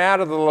 Does it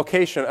matter the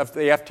location of the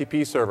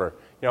FTP server?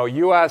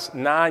 U.S.,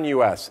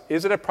 non-U.S.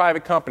 Is it a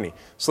private company?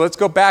 So let's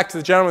go back to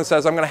the gentleman who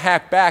says, I'm going to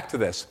hack back to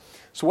this.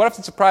 So what if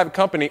it's a private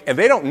company and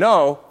they don't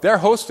know they're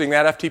hosting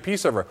that FTP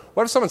server?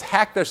 What if someone's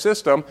hacked their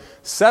system,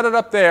 set it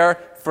up there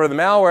for the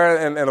malware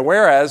and the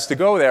whereas to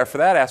go there for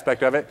that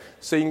aspect of it,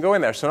 so you can go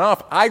in there. So now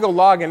if I go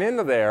logging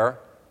into there,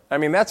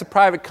 that's a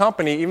private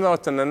company, even though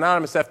it's an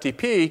anonymous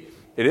FTP,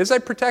 it is a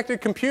protected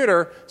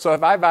computer, so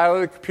if I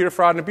violate the Computer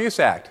Fraud and Abuse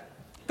Act,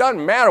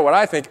 doesn't matter what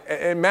I think,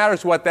 it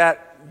matters what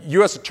that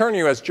U.S. attorney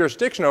who has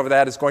jurisdiction over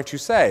that is going to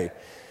say.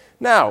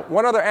 Now,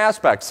 one other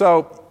aspect.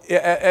 So,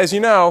 as you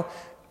know,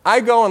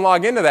 I go and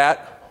log into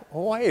that.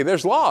 Oh, hey,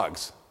 there's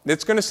logs.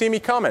 It's going to see me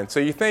coming. So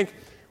you think,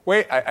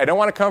 wait, I don't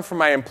want to come from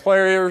my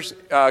employer's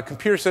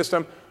computer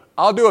system.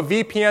 I'll do a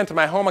VPN to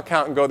my home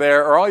account and go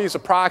there, or I'll use a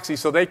proxy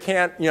so they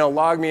can't,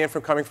 log me in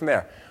from coming from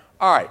there.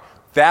 All right,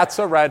 that's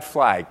a red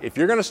flag. If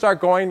you're going to start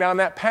going down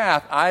that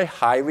path, I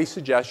highly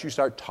suggest you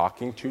start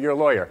talking to your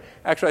lawyer.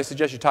 Actually, I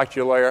suggest you talk to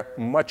your lawyer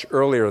much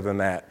earlier than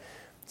that.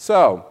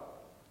 So,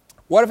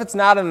 what if it's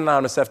not an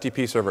anonymous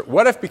FTP server?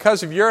 What if,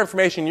 because of your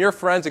information, your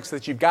forensics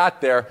that you've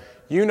got there,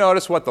 you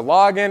notice what the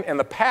login and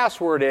the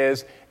password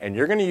is, and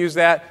you're going to use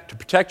that to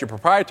protect your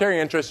proprietary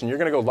interests, and you're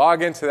going to go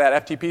log into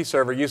that FTP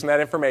server using that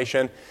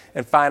information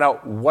and find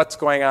out what's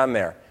going on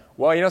there.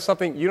 Well, you know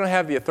something? You don't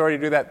have the authority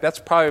to do that. That's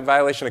probably a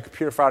violation of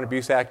Computer Fraud and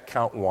Abuse Act,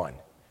 count 1.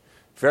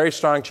 Very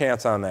strong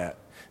chance on that.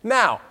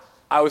 Now,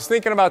 I was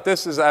thinking about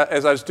this as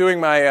I was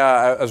doing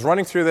I was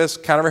running through this,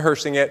 kind of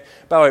rehearsing it.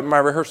 By the way, my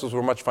rehearsals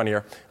were much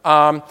funnier.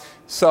 And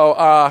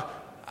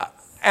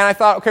I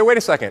thought, okay, wait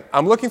a second.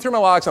 I'm looking through my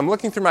logs. I'm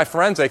looking through my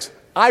forensics.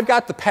 I've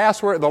got the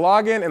password, the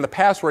login, and the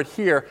password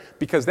here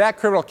because that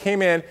criminal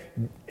came in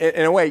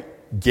a way,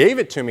 gave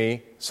it to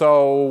me.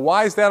 So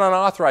why is that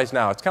unauthorized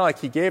now? It's kind of like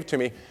he gave it to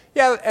me.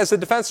 Yeah, as a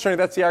defense attorney,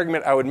 that's the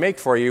argument I would make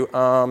for you.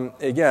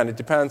 Again, it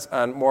depends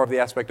on more of the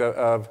aspect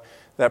of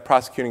that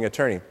prosecuting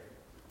attorney.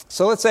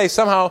 So let's say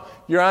somehow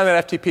you're on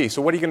that FTP.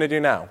 So what are you going to do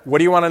now? What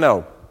do you want to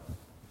know?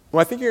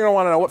 Well, I think you're going to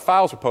want to know what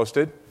files are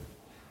posted.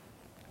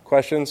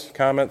 Questions,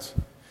 comments?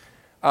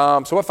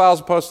 So what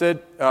files are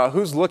posted?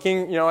 Who's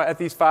looking, at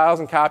these files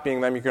and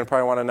copying them? You're going to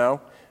probably want to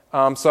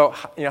know. So,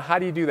 how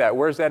do you do that?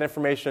 Where's that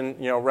information,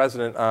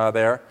 resident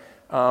there?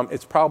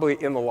 It's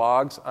probably in the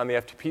logs on the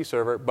FTP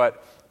server.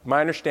 But my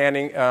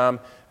understanding,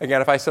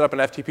 again, if I set up an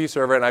FTP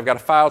server and I've got a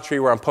file tree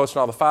where I'm posting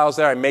all the files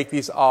there, I make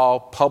these all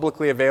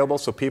publicly available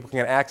so people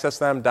can access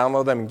them,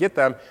 download them, and get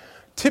them.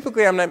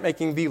 Typically, I'm not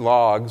making the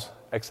logs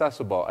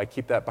accessible. I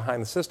keep that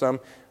behind the system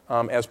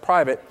as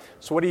private.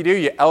 So what do?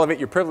 You elevate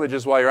your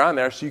privileges while you're on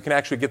there so you can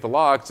actually get the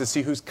logs to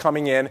see who's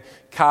coming in,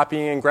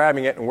 copying and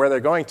grabbing it, and where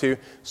they're going to,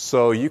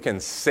 so you can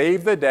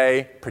save the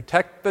day,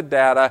 protect the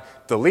data,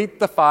 delete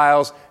the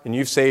files, and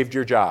you've saved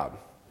your job.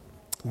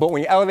 But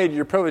when you elevated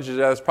your privileges,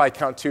 that's probably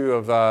count 2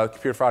 of the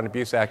Computer Fraud and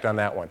Abuse Act on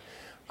that one.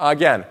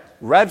 Again,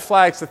 red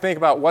flags to think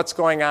about what's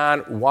going on,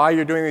 why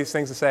you're doing these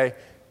things, to say,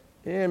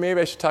 yeah, maybe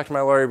I should talk to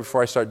my lawyer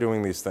before I start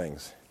doing these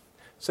things.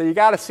 So you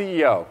got a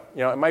CEO.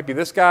 It might be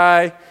this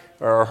guy,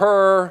 or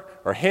her,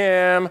 or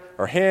him,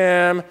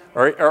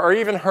 or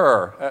even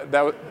her.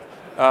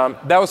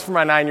 That was for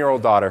my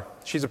 9-year-old daughter.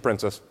 She's a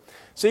princess.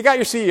 So you got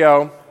your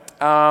CEO.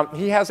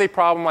 He has a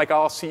problem like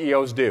all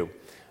CEOs do.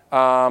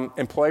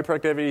 Employee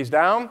productivity is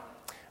down.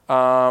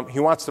 He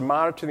wants to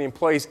monitor the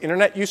employee's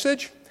internet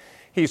usage.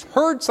 He's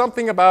heard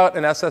something about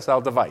an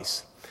SSL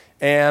device.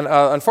 And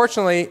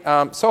unfortunately,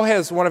 so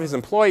has one of his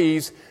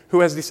employees who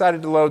has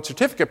decided to load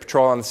certificate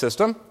patrol on the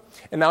system,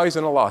 and now he's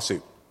in a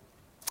lawsuit.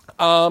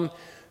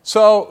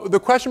 So the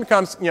question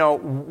becomes,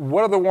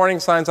 what are the warning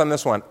signs on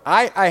this one?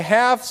 I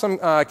have some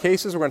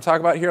cases we're going to talk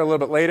about here a little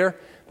bit later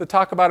that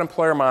talk about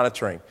employer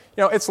monitoring.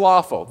 It's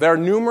lawful. There are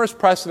numerous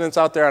precedents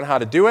out there on how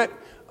to do it.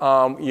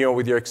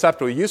 With your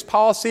acceptable use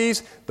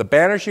policies, the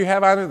banners you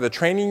have on it, the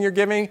training you're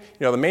giving,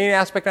 the main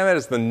aspect on that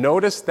is the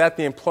notice that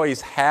the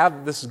employees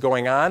have this is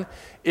going on.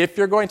 If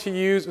you're going to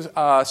use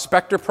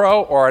Spectre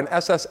Pro or an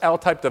SSL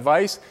type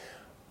device,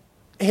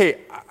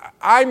 hey,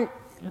 I'm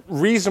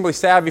reasonably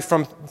savvy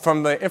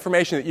from the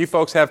information that you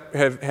folks have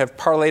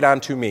parlayed on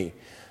to me.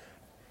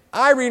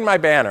 I read my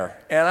banner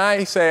and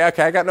I say,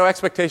 okay, I got no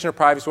expectation of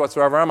privacy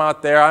whatsoever. I'm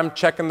out there, I'm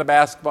checking the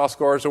basketball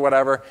scores or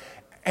whatever.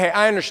 Hey,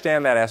 I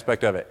understand that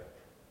aspect of it.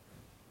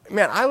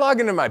 Man, I log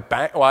into my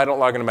bank. Well, I don't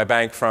log into my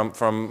bank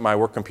from my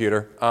work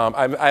computer.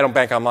 I don't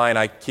bank online.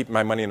 I keep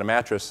my money in a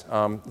mattress.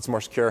 It's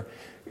more secure.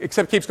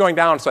 except it keeps going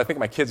down, so I think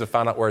my kids have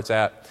found out where it's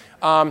at.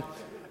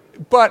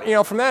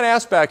 But from that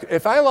aspect,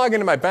 if I log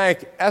into my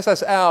bank,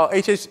 SSL,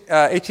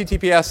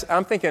 HTTPS,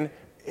 I'm thinking,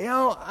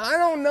 I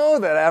don't know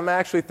that I'm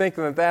actually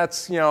thinking that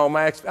that's,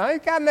 I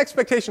got an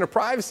expectation of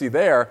privacy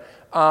there.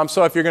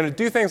 So if you're going to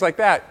do things like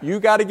that, you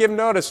got to give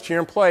notice to your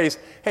employees,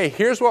 hey,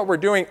 here's what we're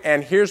doing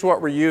and here's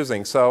what we're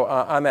using. So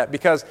on that,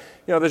 because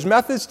there's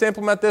methods to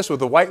implement this with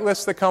the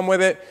whitelists that come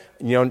with it,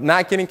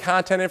 not getting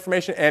content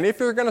information. And if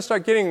you're going to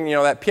start getting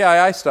that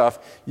PII stuff,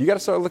 you got to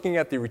start looking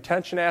at the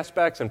retention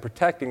aspects and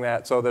protecting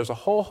that. So there's a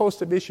whole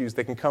host of issues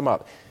that can come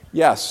up.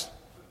 Yes.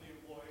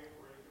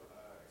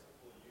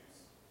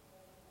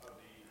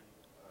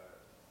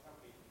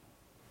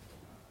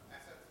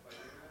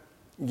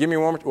 Give me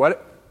one more.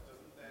 What?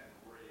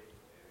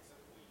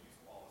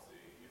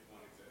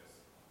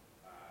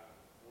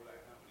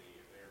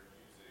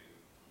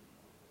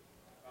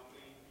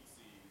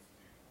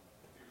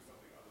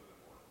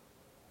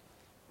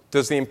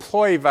 Does the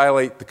employee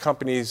violate the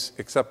company's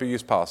acceptable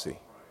use policy?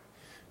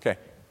 Okay.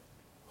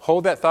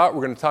 Hold that thought.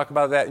 We're going to talk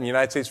about that in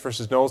United States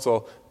versus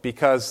Nozzle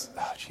because,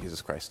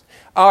 Jesus Christ.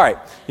 All right.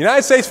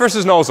 United States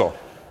versus Nozzle.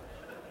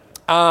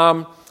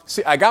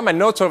 See, I got my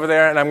notes over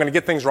there, and I'm going to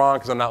get things wrong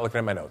because I'm not looking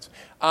at my notes.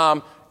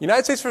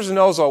 United States versus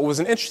Nozzle was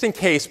an interesting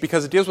case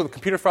because it deals with the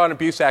Computer Fraud and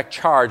Abuse Act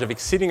charge of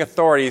exceeding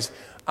authorities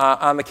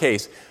on the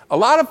case. A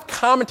lot of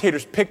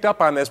commentators picked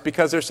up on this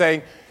because they're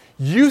saying,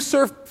 you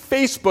surf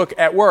Facebook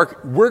at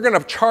work, we're going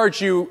to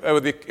charge you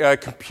with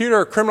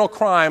the criminal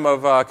crime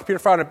of computer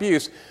fraud and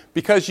abuse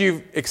because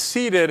you've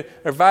exceeded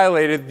or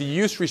violated the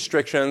use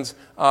restrictions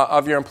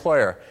of your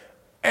employer.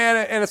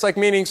 And it's like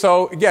meaning,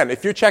 so again,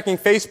 if you're checking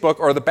Facebook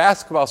or the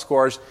basketball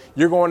scores,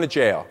 you're going to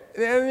jail.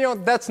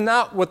 And that's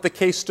not what the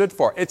case stood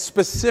for. It's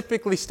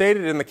specifically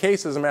stated in the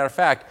case, as a matter of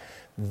fact,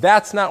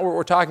 that's not what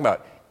we're talking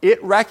about.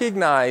 It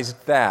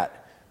recognized that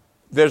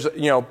there's,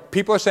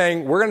 people are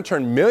saying we're going to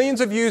turn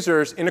millions of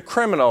users into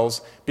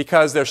criminals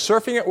because they're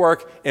surfing at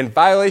work in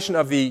violation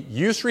of the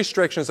use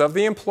restrictions of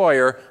the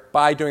employer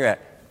by doing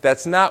that.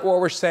 That's not what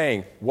we're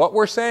saying. What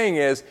we're saying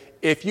is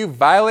if you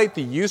violate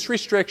the use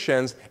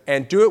restrictions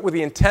and do it with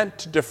the intent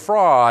to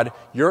defraud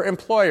your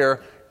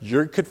employer,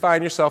 you could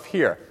find yourself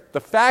here.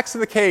 The facts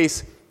of the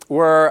case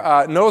were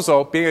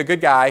Nozo, being a good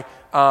guy,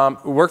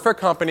 worked for a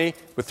company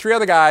with 3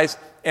 other guys,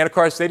 and of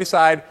course they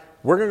decide,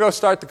 we're going to go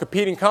start the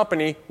competing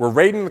company. We're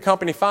raiding the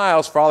company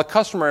files for all the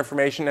customer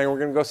information, and we're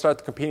going to go start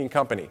the competing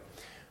company.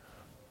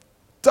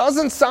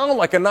 Doesn't sound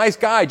like a nice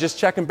guy just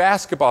checking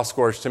basketball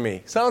scores to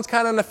me. Sounds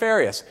kind of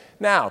nefarious.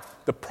 Now,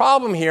 the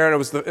problem here, and it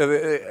was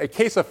a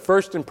case of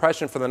first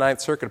impression for the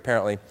Ninth Circuit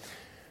apparently,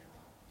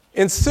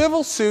 in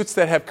civil suits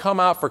that have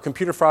come out for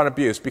computer fraud and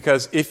abuse,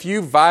 because if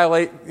you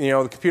violate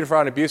the Computer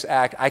Fraud and Abuse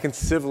Act, I can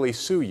civilly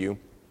sue you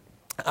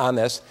on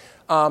this.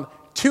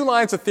 2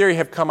 lines of theory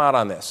have come out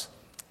on this.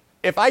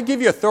 If I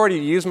give you authority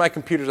to use my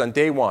computers on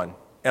day 1,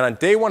 and on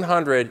day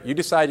 100 you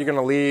decide you're going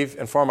to leave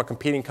and form a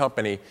competing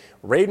company,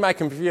 raid my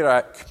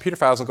computer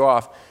files and go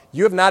off,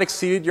 you have not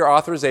exceeded your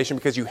authorization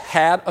because you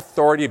had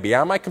authority to be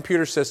on my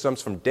computer systems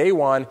from day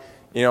 1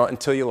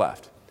 until you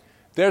left.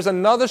 There's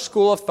another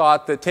school of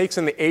thought that takes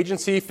in the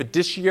agency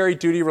fiduciary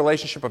duty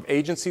relationship of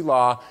agency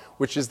law,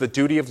 which is the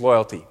duty of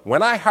loyalty.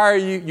 When I hire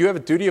you, you have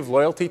a duty of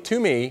loyalty to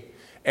me,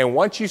 and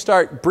once you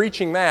start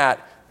breaching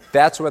that,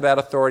 that's where that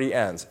authority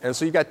ends. And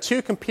so you've got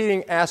 2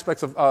 competing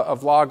aspects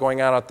of law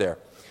going on out there.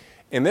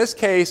 In this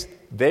case,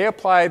 they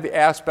applied the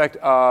aspect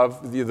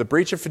of the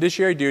breach of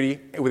fiduciary duty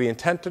with the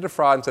intent to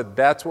defraud and said,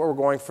 that's what we're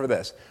going for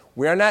this.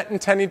 We are not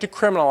intending to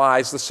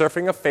criminalize the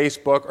surfing of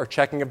Facebook or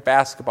checking of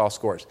basketball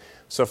scores.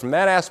 So from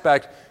that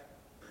aspect,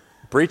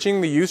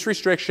 breaching the use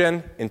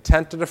restriction,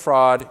 intent to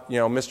defraud,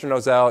 Mr.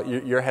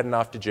 Nozell, you're heading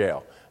off to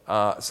jail.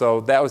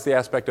 So that was the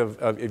aspect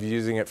of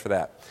using it for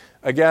that.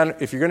 Again,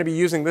 if you're going to be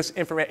using this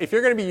information, if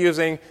you're going to be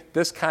using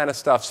this kind of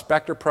stuff,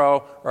 Spectre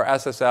Pro or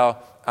SSL,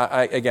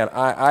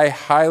 I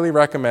highly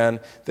recommend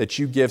that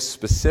you give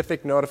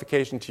specific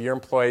notification to your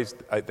employees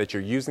that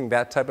you're using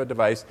that type of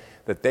device,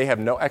 that they have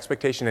no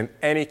expectation in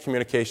any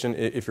communication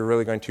if you're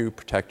really going to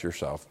protect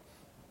yourself.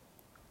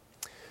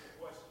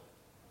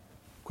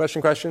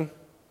 Question? Question?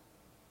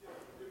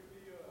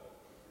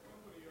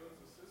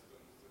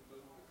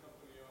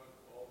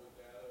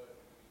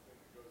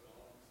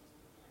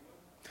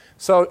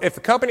 So if the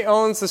company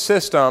owns the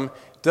system,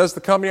 does the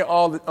company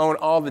own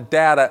all the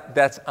data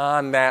that's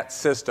on that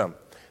system?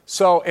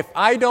 So if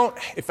I don't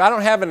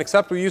have an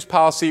acceptable use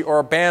policy or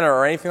a banner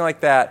or anything like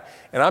that,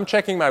 and I'm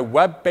checking my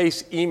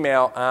web-based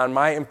email on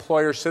my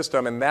employer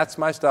system, and that's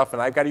my stuff,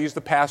 and I've got to use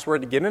the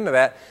password to get into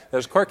that,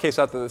 there's a court case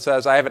out there that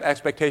says I have an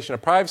expectation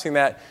of privacy in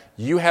that.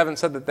 You haven't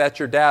said that that's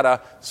your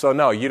data, so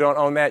no, you don't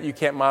own that. You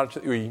can't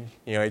monitor. You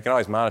can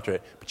always monitor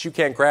it, but you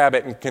can't grab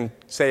it and can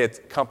say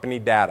it's company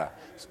data.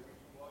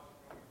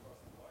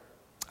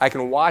 I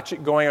can watch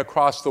it going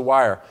across the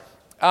wire.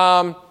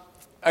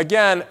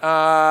 Again, there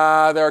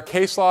are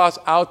case laws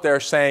out there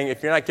saying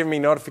if you're not giving me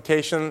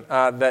notification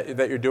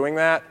that you're doing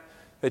that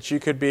you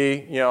could be,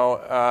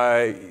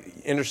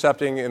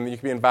 intercepting and you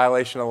could be in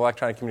violation of the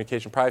Electronic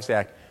Communication Privacy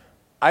Act.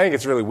 I think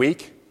it's really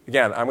weak.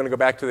 again, I'm going to go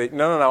back to the,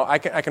 no, I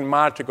can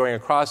monitor going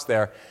across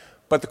there.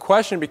 But the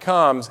question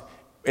becomes,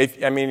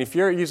 if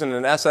you're using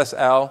an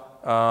SSL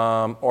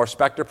or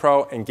Spectre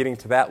Pro and getting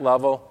to that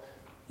level,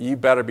 you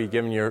better be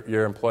giving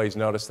your employees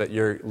notice that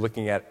you're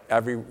looking at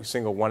every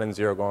single 1 and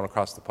 0 going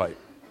across the pipe.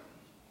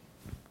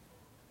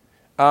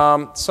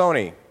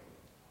 Sony.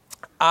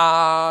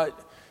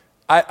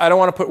 I don't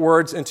want to put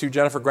words into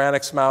Jennifer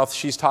Granick's mouth.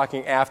 She's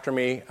talking after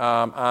me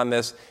on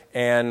this,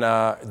 and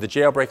the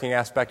jailbreaking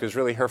aspect is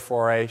really her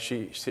foray. I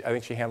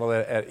think she handled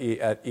it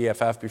at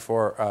EFF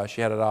before she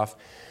headed off.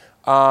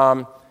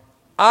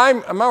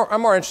 I'm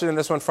more interested in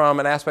this one from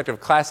an aspect of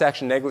class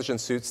action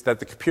negligence suits that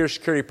the computer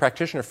security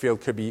practitioner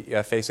field could be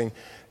facing.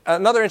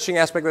 Another interesting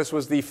aspect of this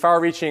was the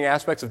far-reaching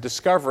aspects of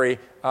discovery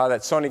that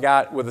Sony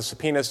got with the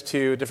subpoenas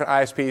to different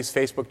ISPs,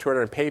 Facebook,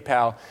 Twitter, and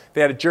PayPal. They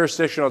had a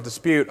jurisdictional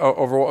dispute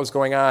over what was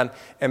going on,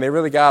 and they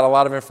really got a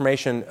lot of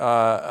information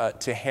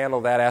to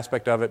handle that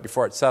aspect of it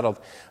before it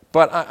settled.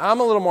 But I'm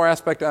a little more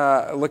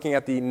looking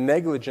at the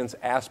negligence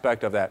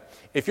aspect of that.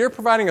 If you're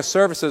providing a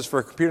services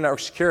for computer network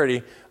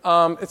security,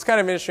 it's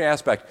kind of an interesting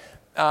aspect.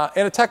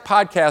 In a tech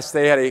podcast,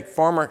 they had a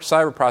former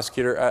cyber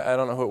prosecutor, I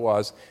don't know who it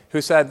was,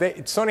 who said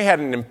Sony had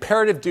an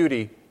imperative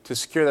duty to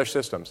secure their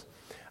systems.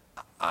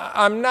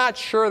 I'm not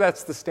sure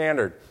that's the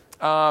standard.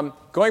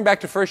 Going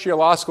back to first-year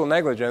law school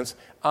negligence,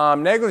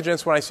 when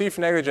I sue you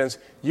for negligence,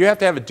 you have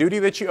to have a duty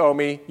that you owe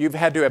me. You've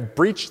had to have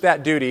breached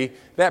that duty.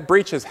 That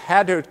breach has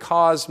had to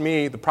cause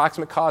me the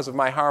proximate cause of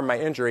my harm, my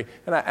injury,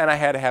 and I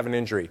had to have an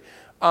injury.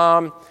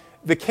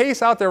 The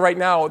case out there right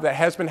now that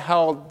has been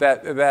held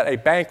that a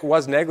bank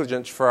was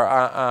negligent for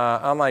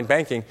online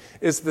banking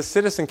is the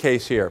Citizen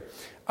case here.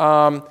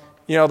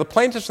 The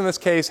plaintiffs in this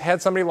case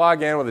had somebody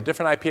log in with a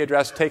different IP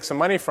address, take some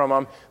money from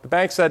them. The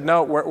bank said,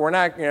 no, we're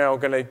not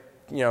going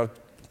to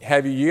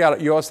have you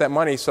owe us that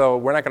money, so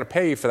we're not going to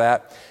pay you for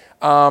that.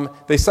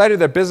 They cited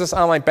their business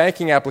online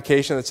banking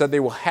application that said they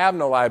will have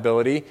no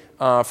liability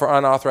for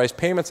unauthorized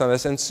payments on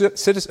this, and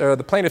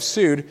the plaintiff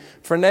sued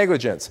for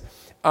negligence.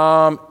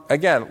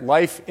 Again,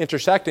 life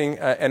intersecting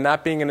and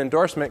not being an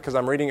endorsement, because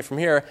I'm reading it from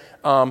here.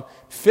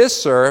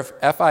 FISERV,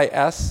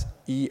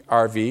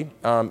 F-I-S-E-R-V,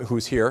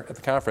 who's here at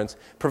the conference,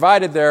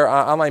 provided their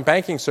online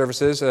banking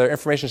services, their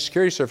information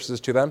security services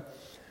to them.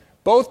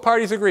 Both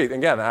parties agreed.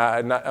 Again,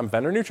 I'm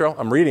vendor neutral.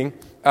 I'm reading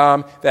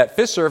that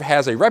FISERV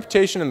has a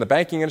reputation in the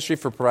banking industry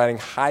for providing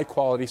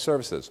high-quality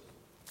services.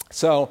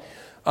 So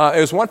it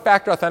was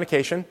one-factor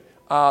authentication.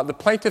 The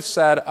plaintiff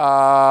said,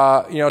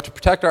 to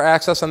protect our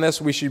access on this,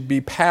 we should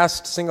be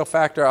past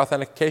single-factor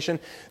authentication.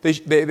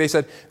 They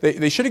said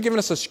they should have given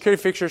us a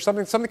security feature,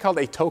 something called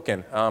a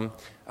token.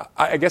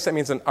 I guess that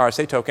means an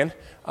RSA token.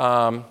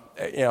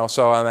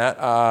 So on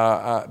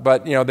that,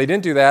 but they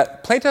didn't do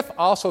that. Plaintiff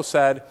also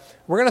said,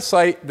 we're going to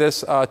cite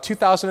this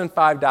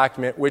 2005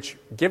 document, which,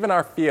 given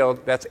our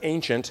field, that's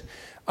ancient.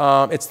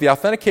 It's the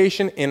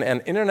authentication in an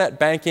internet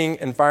banking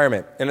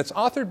environment, and it's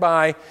authored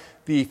by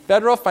the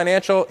Federal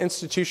Financial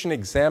Institution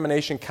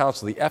Examination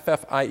Council, the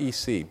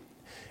FFIEC.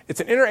 It's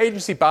an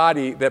interagency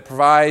body that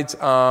provides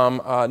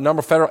a number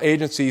of federal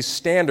agencies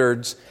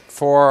standards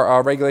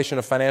for regulation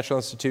of financial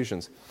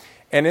institutions.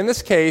 And in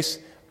this case,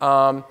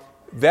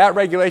 that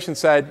regulation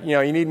said,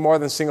 you need more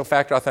than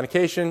single-factor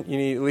authentication. You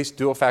need at least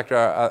dual-factor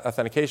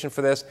authentication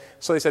for this.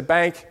 So they said,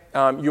 bank,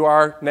 you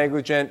are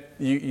negligent.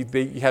 You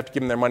have to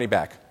give them their money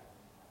back.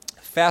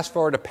 Fast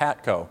forward to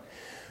Patco.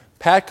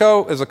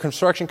 Patco is a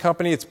construction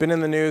company. It's been in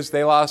the news.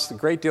 They lost a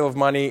great deal of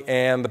money,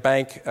 and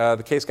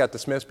the case got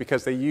dismissed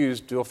because they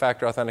used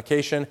dual-factor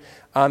authentication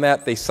on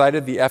that. They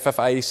cited the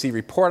FFIEC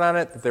report on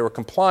it, that they were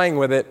complying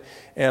with it.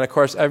 And, of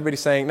course,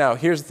 everybody's saying, now,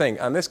 here's the thing.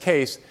 On this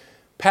case,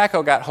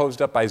 Patco got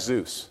hosed up by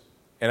Zeus.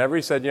 And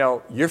everybody said,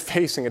 you're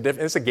facing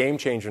it's a game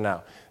changer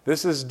now.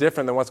 This is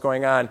different than what's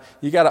going on.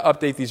 You got to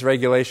update these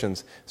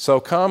regulations. So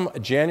come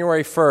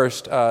January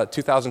 1st,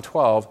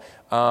 2012,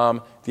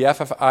 the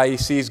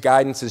FFIEC's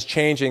guidance is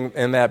changing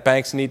in that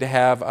banks need to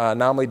have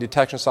anomaly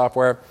detection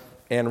software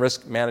and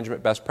risk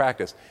management best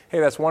practice. Hey,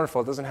 that's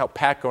wonderful. It doesn't help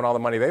Patco and all the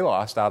money they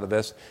lost out of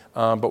this,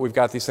 but we've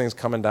got these things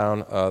coming down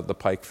the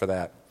pike for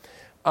that.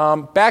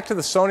 Back to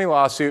the Sony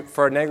lawsuit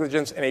for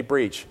negligence and a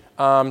breach.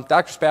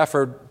 Dr.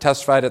 Spafford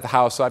testified at the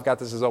House, so I've got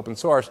this as open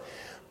source.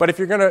 But if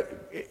you're going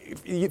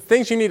to,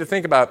 things you need to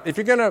think about, if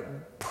you're going to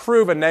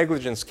prove a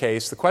negligence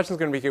case, the question is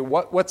going to be,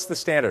 what's the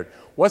standard?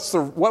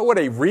 What would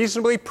a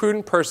reasonably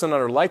prudent person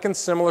under like and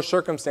similar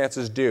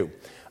circumstances do?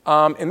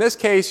 In this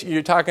case,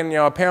 you're talking,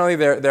 apparently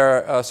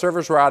their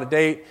servers were out of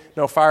date,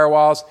 no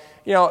firewalls.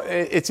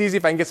 It's easy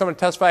if I can get someone to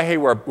testify, hey,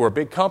 we're a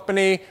big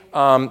company.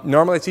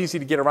 Normally it's easy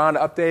to get around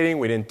to updating.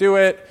 We didn't do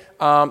it.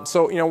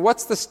 So,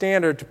 what's the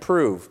standard to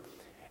prove?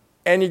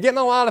 And you're getting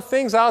a lot of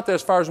things out there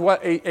as far as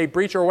what a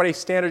breach or what a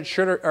standard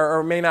should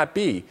or may not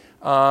be.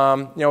 With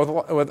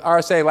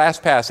RSA,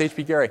 LastPass,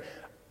 HP Gary.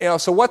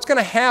 So what's going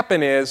to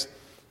happen is,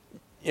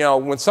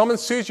 when someone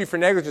sues you for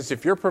negligence,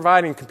 if you're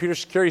providing computer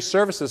security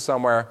services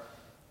somewhere,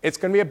 it's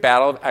going to be a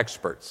battle of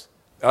experts.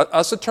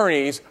 Us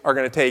attorneys are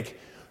going to take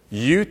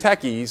you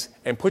techies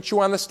and put you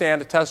on the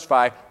stand to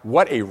testify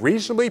what a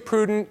reasonably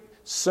prudent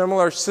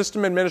similar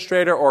system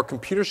administrator or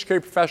computer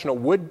security professional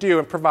would do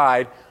and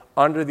provide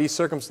under these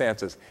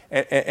circumstances.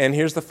 And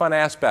here's the fun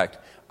aspect.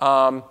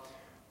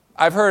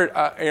 I've heard,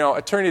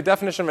 the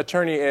definition of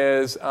attorney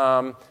is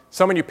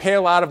someone you pay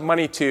a lot of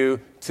money to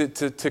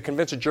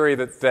convince a jury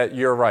that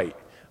you're right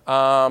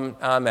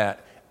on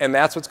that. And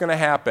that's what's going to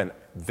happen.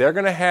 They're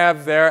going to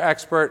have their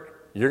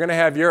expert, you're going to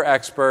have your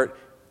expert,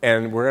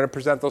 and we're going to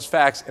present those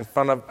facts in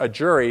front of a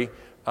jury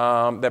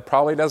that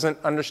probably doesn't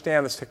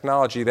understand this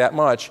technology that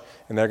much,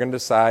 and they're going to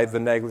decide the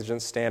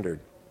negligence standard.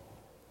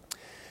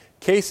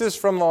 Cases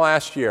from the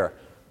last year.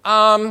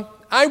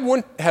 I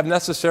wouldn't have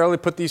necessarily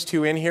put these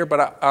two in here,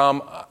 but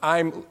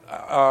I'm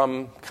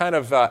kind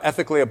of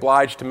ethically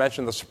obliged to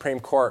mention the Supreme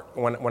Court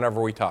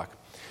whenever we talk.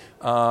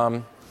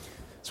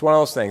 It's one of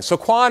those things. So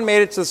Quan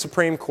made it to the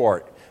Supreme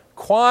Court.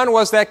 Quan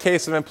was that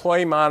case of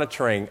employee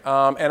monitoring,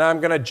 and I'm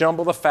going to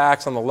jumble the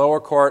facts on the lower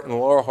court and the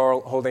lower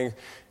holding.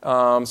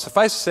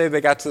 Suffice to say,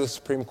 they got to the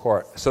Supreme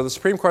Court. So the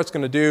Supreme Court's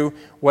going to do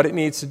what it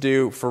needs to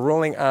do for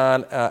ruling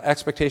on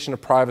expectation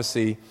of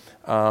privacy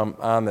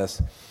on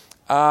this.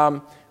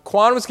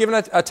 Quan was given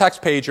a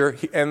text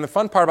pager, and the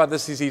fun part about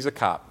this is he's a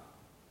cop,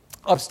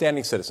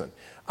 upstanding citizen.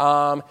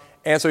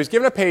 And so he's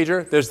given a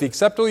pager. There's the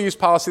acceptable use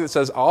policy that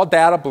says all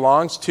data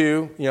belongs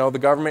to the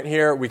government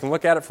here. We can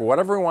look at it for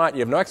whatever we want. You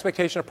have no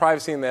expectation of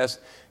privacy in this.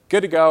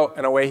 Good to go,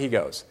 and away he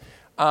goes.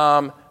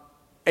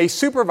 A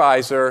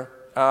supervisor,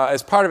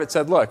 as part of it,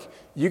 said, look,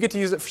 you get to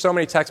use it for so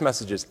many text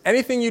messages.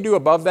 Anything you do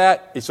above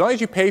that, as long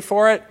as you pay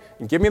for it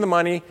and give me the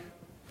money,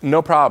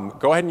 no problem.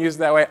 Go ahead and use it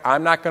that way.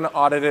 I'm not going to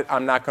audit it.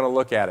 I'm not going to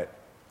look at it.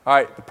 All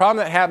right, the problem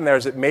that happened there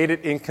is it made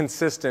it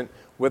inconsistent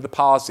with the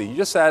policy. You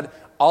just said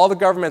all the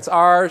government's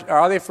ours, or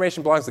all the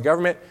information belongs to the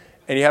government,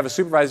 and you have a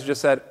supervisor who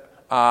just said,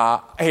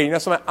 hey, you know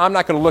something? I'm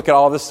not going to look at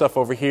all this stuff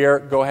over here.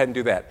 Go ahead and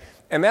do that.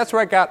 And that's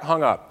where it got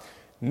hung up.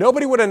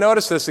 Nobody would have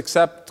noticed this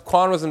except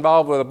Quan was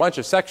involved with a bunch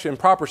of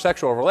improper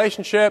sexual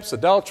relationships,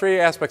 adultery,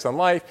 aspects on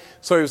life.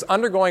 So he was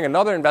undergoing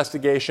another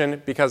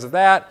investigation because of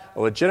that, a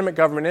legitimate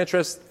government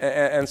interest,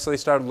 and so he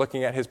started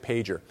looking at his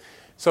pager.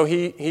 So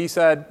he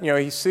said,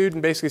 he sued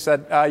and basically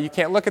said, you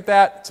can't look at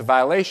that. It's a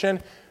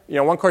violation.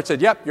 One court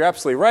said, yep, you're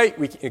absolutely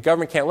right. The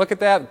government can't look at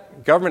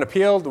that. Government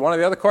appealed. One of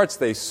the other courts,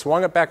 they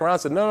swung it back around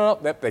and said, no,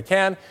 they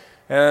can.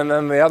 And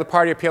then the other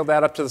party appealed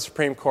that up to the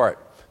Supreme Court.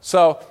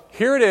 So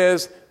here it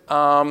is,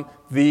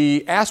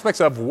 the aspects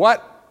of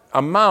what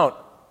amount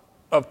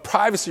of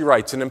privacy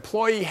rights an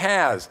employee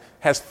has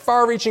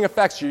far-reaching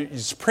effects. Your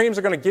Supremes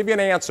are going to give you an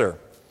answer.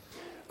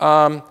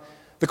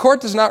 The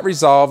court does not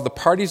resolve the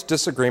parties'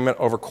 disagreement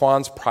over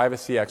Quan's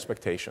privacy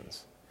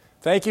expectations.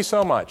 Thank you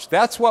so much.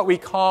 That's what we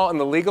call in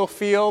the legal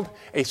field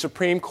a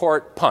Supreme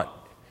Court punt.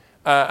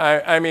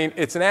 I mean,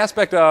 it's an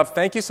aspect of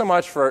thank you so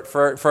much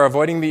for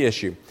avoiding the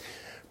issue.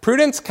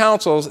 Prudence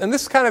counsels, and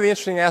this is kind of the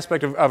interesting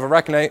aspect of a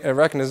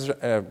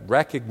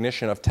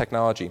recognition of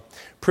technology.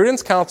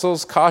 Prudence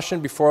counsels caution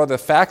before the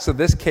facts of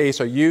this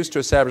case are used to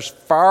establish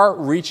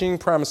far-reaching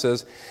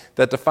premises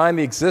that define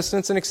the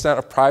existence and extent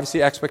of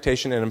privacy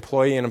expectation in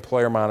employee and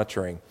employer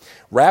monitoring.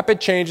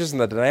 Rapid changes in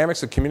the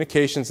dynamics of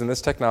communications in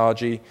this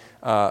technology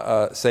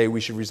say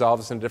we should resolve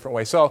this in a different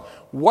way. So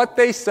what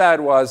they said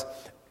was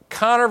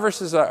Connor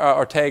versus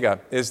Ortega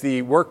is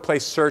the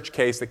workplace search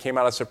case that came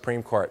out of the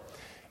Supreme Court.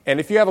 And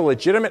if you have a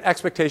legitimate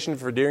expectation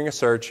for doing a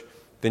search,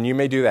 then you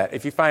may do that.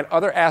 If you find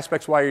other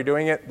aspects while you're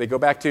doing it, they go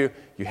back to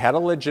you had a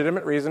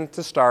legitimate reason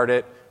to start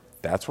it.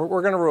 That's what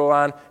we're going to rule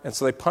on. And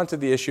so they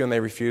punted the issue and they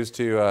refused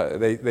to,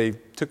 they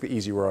took the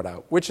easy road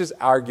out, which is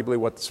arguably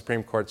what the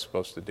Supreme Court's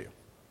supposed to do.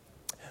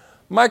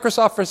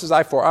 Microsoft versus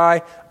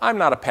I4I. I'm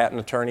not a patent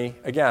attorney.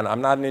 Again,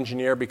 I'm not an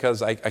engineer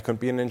because I couldn't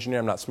be an engineer.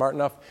 I'm not smart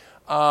enough.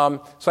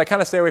 So I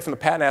kind of stay away from the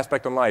patent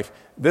aspect in life.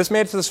 This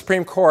made it to the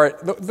Supreme Court.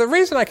 The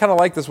reason I kind of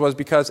like this was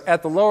because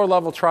at the lower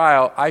level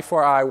trial,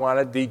 I4I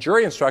wanted the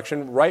jury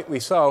instruction, rightly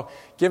so,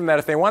 given that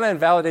if they want to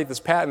invalidate this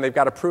patent, they've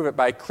got to prove it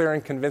by clear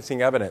and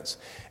convincing evidence.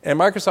 And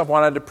Microsoft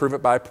wanted to prove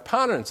it by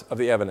preponderance of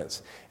the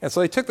evidence. And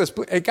so they took this,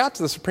 it got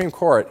to the Supreme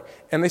Court,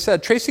 and they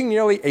said, tracing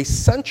nearly a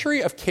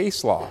century of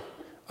case law,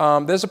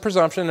 there's a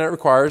presumption that it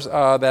requires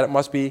that it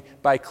must be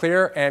by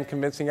clear and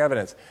convincing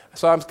evidence.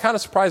 So I'm kind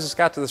of surprised this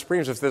got to the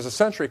Supremes. If there's a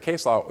century of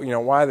case law,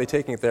 why are they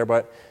taking it there?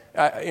 But,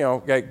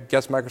 I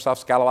guess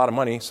Microsoft's got a lot of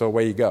money, so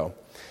away you go.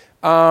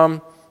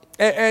 And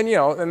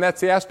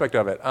that's the aspect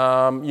of it.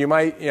 You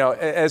might,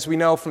 as we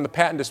know from the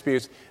patent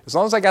disputes, as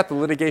long as I got the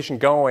litigation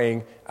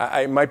going,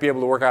 I might be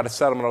able to work out a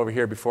settlement over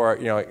here before,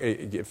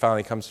 it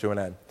finally comes to an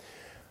end.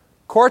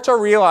 Courts are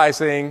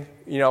realizing,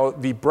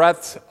 the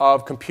breadth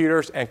of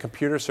computers and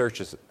computer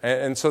searches.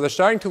 And so they're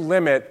starting to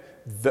limit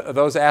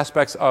those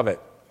aspects of it.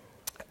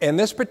 In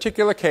this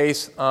particular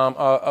case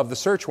of the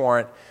search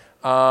warrant,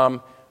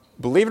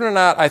 believe it or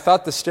not, I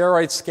thought the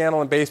steroid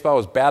scandal in baseball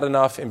was bad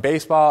enough in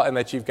baseball and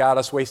that you've got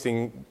us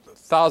wasting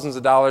thousands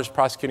of dollars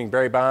prosecuting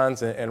Barry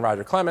Bonds and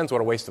Roger Clemens.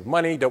 What a waste of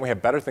money. Don't we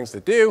have better things to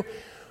do?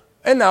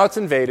 And now it's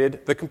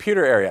invaded the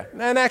computer area.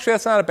 And actually,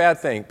 that's not a bad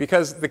thing,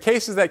 because the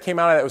cases that came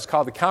out of that was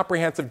called the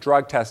comprehensive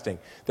drug testing.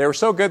 They were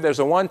so good, there's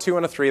a 1, 2,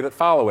 and a 3 that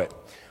follow it.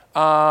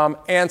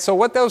 And so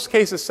what those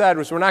cases said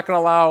was we're not going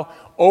to allow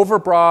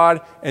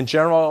overbroad and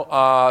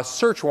general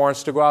search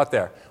warrants to go out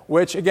there.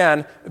 Which,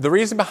 again, the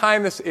reason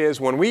behind this is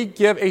when we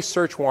give a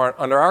search warrant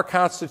under our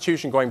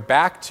Constitution going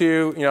back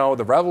to,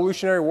 the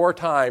Revolutionary War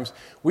times,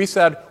 we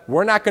said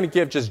we're not going to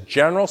give just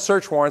general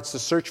search warrants to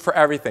search for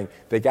everything.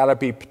 They got to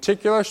be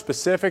particular,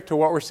 specific to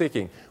what we're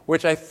seeking,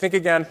 which I think,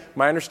 again,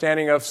 my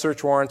understanding of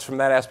search warrants from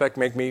that aspect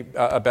make me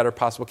a better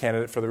possible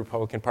candidate for the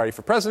Republican Party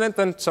for president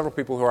than several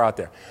people who are out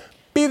there.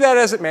 Be that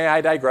as it may,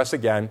 I digress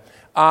again.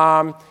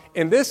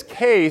 In this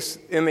case,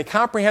 in the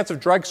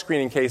comprehensive drug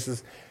screening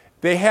cases,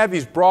 they had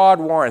these broad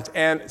warrants,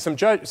 and some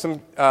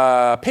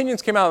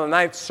opinions came out of the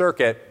Ninth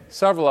Circuit,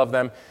 several of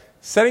them,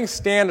 setting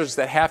standards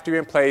that have to be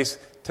in place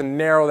to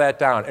narrow that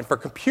down. And for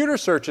computer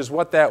searches,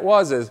 what that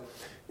was is,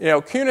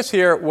 Kunis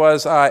here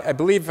was, I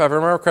believe, if I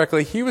remember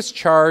correctly, he was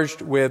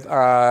charged with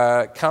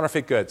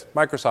counterfeit goods,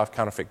 Microsoft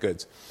counterfeit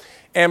goods.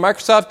 And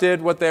Microsoft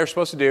did what they were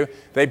supposed to do.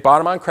 They bought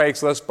them on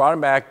Craigslist, brought them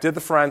back, did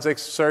the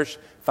forensics search,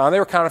 found they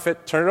were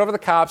counterfeit, turned it over to the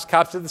cops.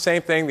 Cops did the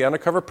same thing, the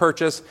undercover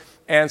purchase.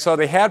 And so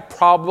they had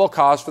probable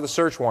cause for the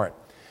search warrant.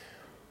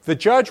 The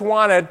judge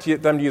wanted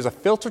them to use a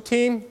filter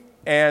team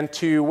and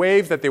to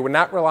waive that they would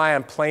not rely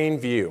on plain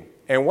view.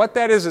 And what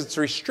that is, it's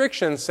a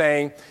restriction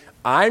saying,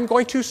 I'm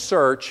going to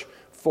search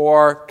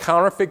for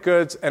counterfeit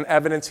goods and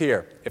evidence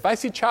here. If I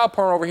see child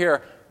porn over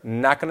here,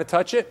 not going to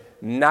touch it,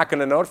 not going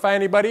to notify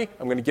anybody.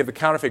 I'm going to give the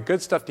counterfeit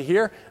good stuff to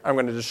here. I'm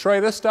going to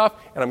destroy this stuff,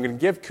 and I'm going to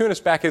give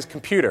Kunis back his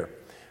computer.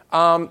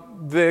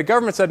 The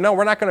government said, no,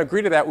 we're not going to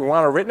agree to that. We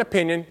want a written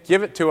opinion.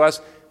 Give it to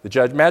us.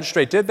 The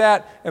magistrate did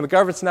that, and the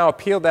government's now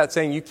appealed that,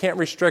 saying you can't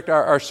restrict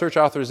our search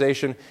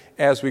authorization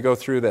as we go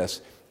through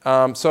this.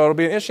 So it'll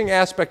be an interesting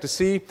aspect to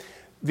see.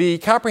 The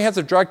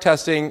comprehensive drug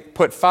testing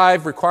put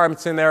 5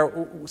 requirements in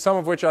there, some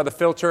of which are the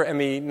filter and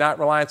the not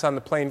reliance on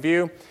the plain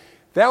view.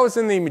 That was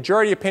in the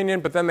majority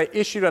opinion, but then they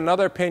issued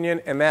another opinion,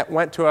 and that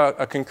went to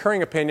a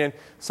concurring opinion.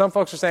 Some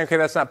folks are saying, okay,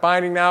 that's not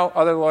binding now.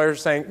 Other lawyers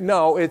are saying,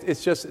 no, it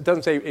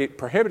doesn't say it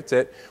prohibits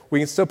it. We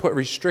can still put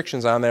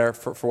restrictions on there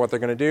for what they're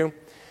going to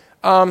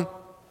do.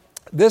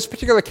 This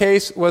particular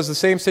case was the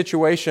same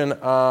situation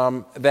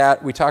that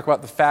we talk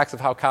about the facts of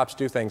how cops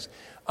do things.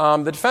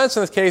 The defense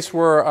in this case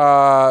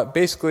were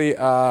basically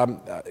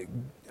not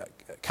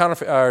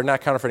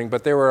counterfeiting,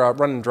 but they were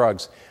running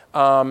drugs.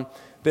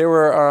 They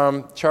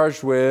were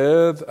charged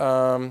with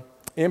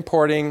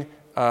importing,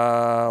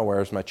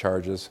 where's my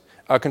charges?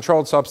 A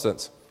controlled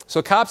substance.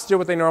 So cops did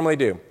what they normally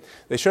do.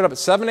 They showed up at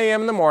 7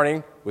 a.m. in the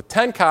morning with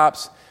 10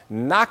 cops,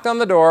 knocked on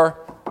the door,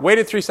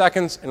 waited 3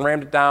 seconds, and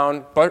rammed it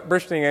down,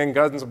 bursting in,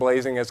 guns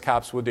blazing, as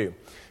cops would do.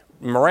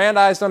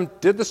 Mirandized them,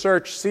 did the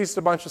search, seized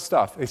a bunch of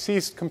stuff. They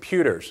seized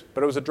computers,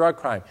 but it was a drug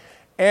crime.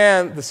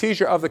 And the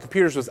seizure of the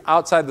computers was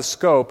outside the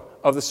scope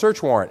of the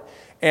search warrant.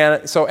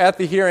 And so at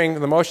the hearing,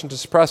 the motion to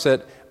suppress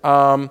it,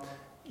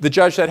 the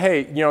judge said,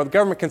 hey, the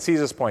government can seize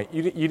this point.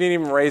 You didn't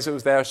even raise it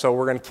was there, so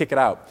we're going to kick it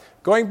out.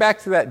 Going back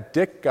to that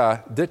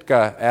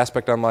Ditka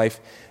aspect on life,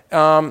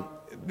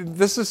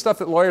 this is stuff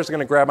that lawyers are going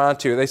to grab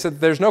onto. They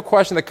said there's no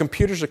question that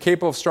computers are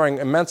capable of storing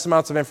immense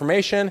amounts of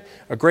information,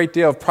 a great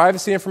deal of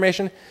privacy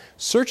information.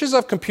 Searches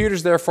of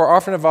computers, therefore,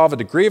 often involve a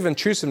degree of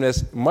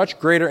intrusiveness much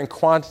greater in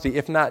quantity,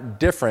 if not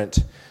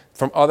different,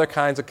 from other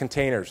kinds of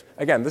containers.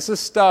 Again, this is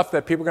stuff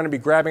that people are going to be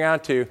grabbing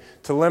onto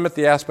to limit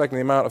the aspect and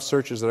the amount of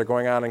searches that are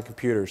going on in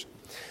computers.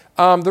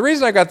 The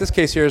reason I got this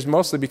case here is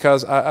mostly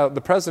because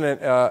the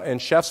president in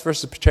Chefs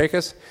versus Pacheco,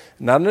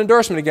 not an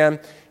endorsement again,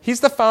 he's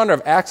the founder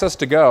of Access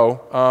to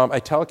Go, a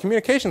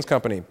telecommunications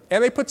company.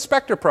 And they put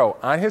Spectre Pro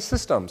on his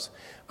systems.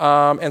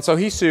 And so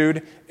he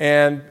sued,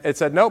 and it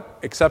said,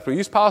 nope, acceptable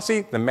use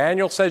policy. The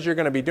manual says you're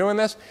going to be doing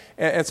this.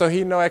 And so he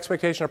had no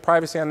expectation of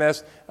privacy on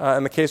this,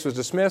 and the case was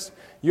dismissed.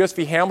 US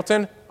v.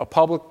 Hamilton, a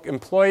public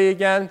employee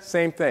again,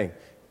 same thing.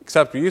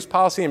 Acceptable use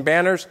policy and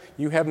banners,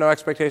 you have no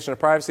expectation of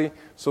privacy.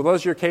 So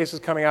those are your cases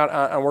coming out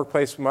on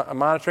workplace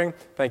monitoring.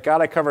 Thank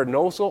God I covered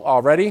NOSL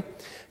already.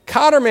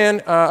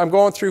 Cotterman, I'm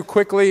going through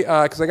quickly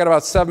because I got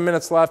about 7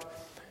 minutes left.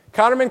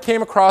 Cotterman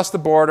came across the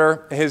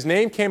border. His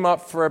name came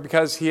up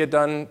because he had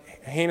done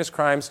heinous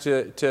crimes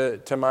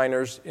to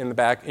minors in the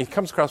back. He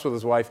comes across with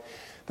his wife.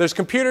 There's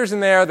computers in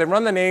there. They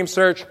run the name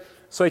search.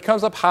 So he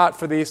comes up hot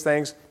for these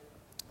things.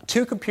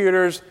 2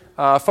 computers,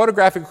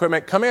 photographic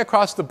equipment coming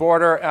across the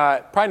border,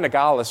 probably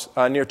Nogales,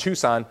 near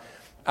Tucson.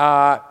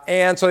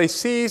 And so they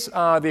seize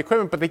the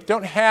equipment, but they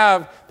don't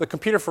have the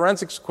computer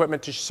forensics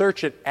equipment to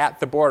search it at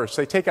the border.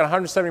 So they take it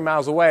 170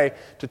 miles away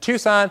to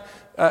Tucson.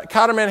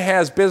 Cotterman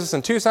has business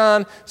in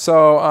Tucson,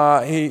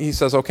 so he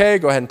says, okay,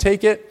 go ahead and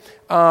take it.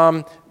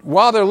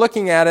 While they're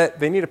looking at it,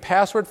 they need a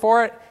password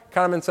for it.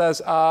 Cotterman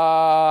says,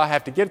 I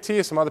have to get it to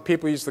you. Some other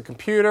people use the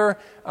computer.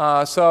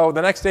 So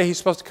the next day, he's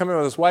supposed to come in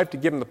with his wife to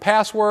give him the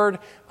password.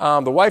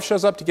 The wife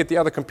shows up to get the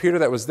other computer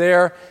that was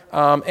there.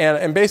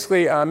 And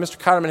basically, Mr.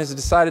 Cotterman has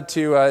decided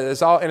to,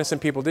 as all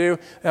innocent people do,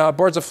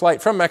 boards a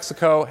flight from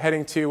Mexico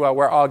heading to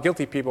where all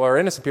guilty people or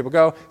innocent people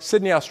go,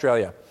 Sydney,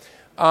 Australia.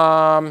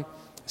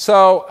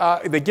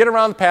 So they get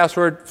around the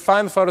password,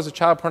 find the photos of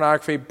child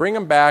pornography, bring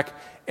them back,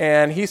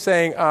 And he's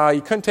saying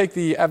you couldn't take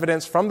the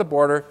evidence from the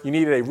border. You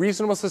needed a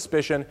reasonable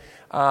suspicion,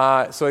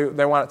 so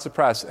they want it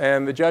suppressed.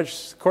 And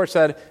the court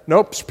said,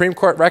 nope, Supreme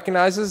Court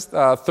recognizes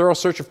thorough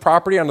search of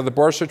property under the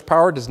border search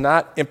power does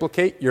not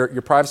implicate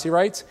your privacy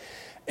rights.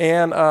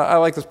 And I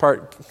like this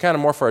part, kind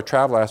of more for a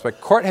travel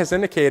aspect. Court has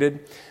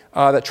indicated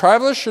that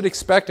travelers should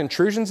expect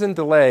intrusions and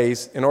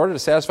delays in order to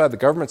satisfy the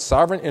government's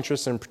sovereign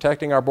interest in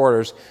protecting our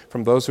borders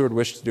from those who would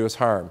wish to do us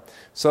harm.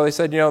 So they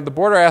said, the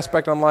border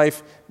aspect on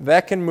life,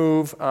 that can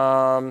move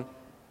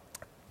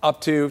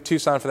up to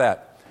Tucson for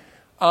that.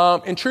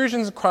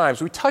 Intrusions and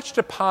crimes. We touched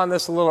upon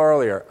this a little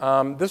earlier.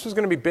 This was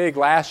going to be big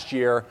last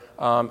year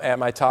at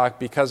my talk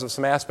because of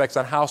some aspects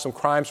on how some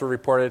crimes were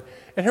reported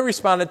and who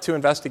responded to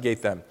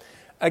investigate them.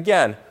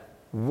 Again,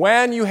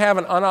 when you have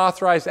an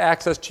unauthorized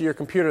access to your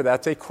computer,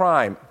 that's a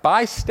crime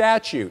by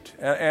statute.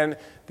 And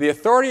the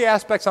authority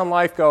aspects on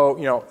life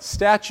go,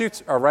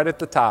 statutes are right at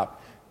the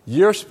top.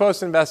 You're supposed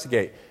to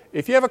investigate.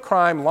 If you have a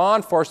crime, law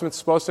enforcement is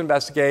supposed to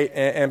investigate,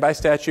 and by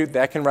statute,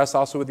 that can rest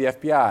also with the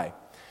FBI.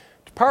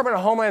 Department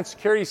of Homeland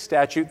Security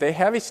statute, they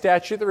have a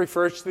statute that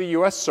refers to the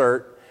U.S.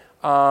 CERT.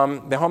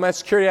 The Homeland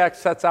Security Act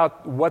sets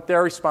out what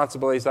their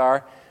responsibilities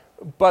are.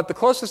 But the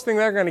closest thing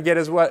they're going to get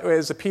is what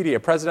is a PD, a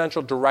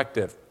presidential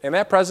directive. And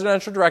that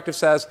presidential directive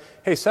says,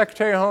 hey,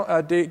 Secretary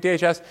of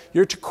DHS,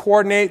 you're to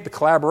coordinate the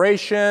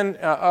collaboration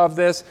of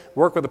this,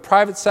 work with the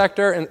private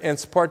sector, and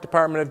support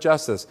Department of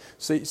Justice.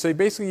 So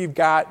basically you've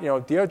got,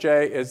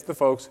 DOJ is the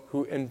folks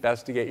who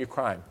investigate your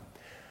crime.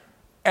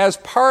 As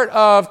part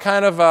of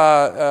kind of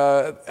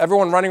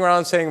everyone running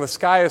around saying the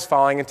sky is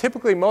falling, and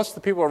typically most of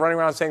the people who are running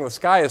around saying the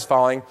sky is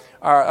falling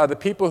are the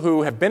people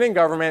who have been in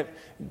government,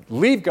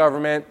 leave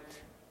government,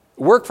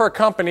 work for a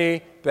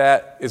company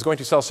that is going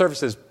to sell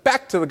services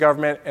back to the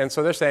government, and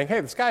so they're saying, hey,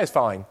 the sky is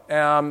falling.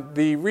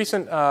 The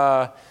recent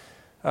CIO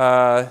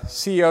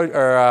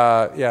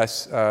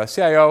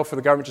for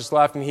the government just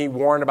left, and he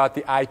warned about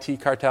the IT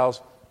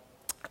cartels.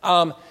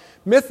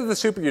 Myth of the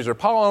superuser.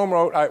 Paul Ohm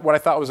wrote what I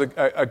thought was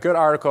a good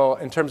article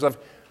in terms of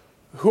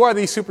who are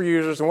these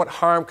superusers and what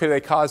harm could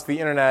they cause to the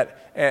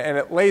internet, and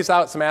it lays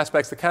out some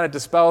aspects that kind of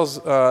dispels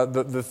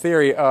the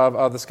theory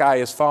of the sky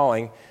is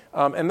falling.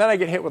 And then I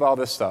get hit with all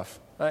this stuff.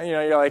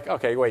 You're like,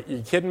 okay, wait,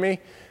 you kidding me?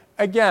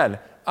 Again,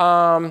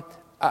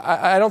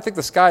 I don't think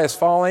the sky is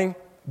falling,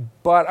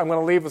 but I'm going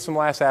to leave with some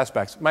last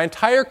aspects. My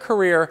entire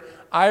career,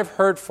 I've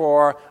heard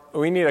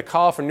we need a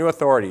call for new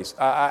authorities.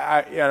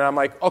 And I'm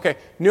like, okay,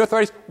 new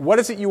authorities, what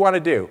is it you want to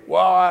do?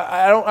 Well,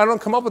 I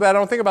don't come up with that. I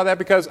don't think about that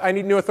because I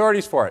need new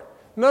authorities for it.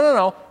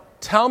 No.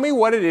 Tell me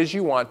what it is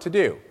you want to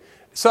do.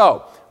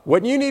 So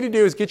what you need to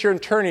do is get your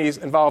attorneys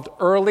involved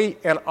early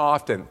and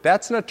often.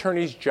 That's an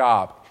attorney's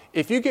job.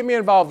 If you get me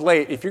involved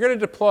late, if you're going to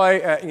deploy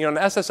an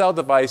SSL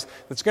device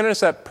that's going to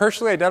intercept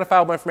personally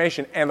identifiable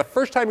information, and the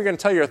first time you're going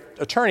to tell your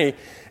attorney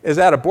is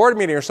at a board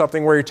meeting or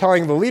something where you're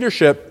telling the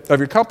leadership of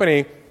your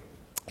company,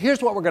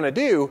 here's what we're going to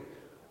do,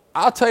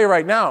 I'll tell you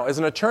right now, as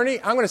an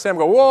attorney, I'm going to say,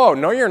 whoa,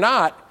 no, you're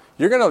not.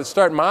 You're going to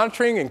start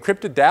monitoring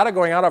encrypted data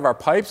going out of our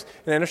pipes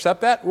and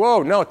intercept that?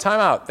 Whoa, no, time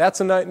out. That's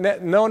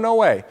no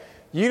way.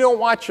 You don't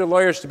want your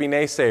lawyers to be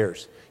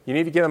naysayers. You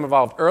need to get them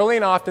involved early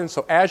and often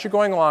so as you're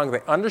going along,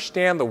 they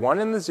understand the one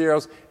and the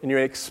zeros, and you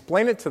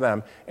explain it to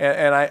them.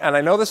 And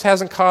I know this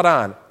hasn't caught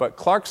on, but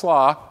Clark's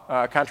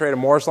Law, contrary to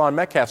Moore's Law and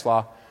Metcalfe's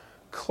Law,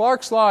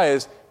 Clark's Law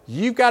is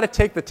you've got to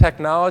take the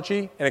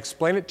technology and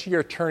explain it to your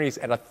attorneys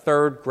at a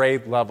third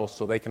grade level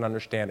so they can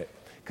understand it.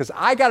 Because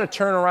I got to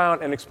turn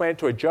around and explain it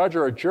to a judge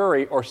or a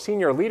jury or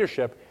senior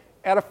leadership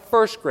at a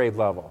first grade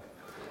level.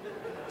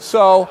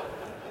 So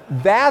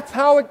that's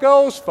how it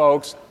goes,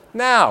 folks.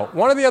 Now,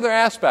 one of the other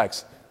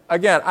aspects.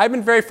 Again, I've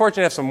been very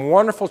fortunate to have some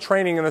wonderful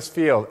training in this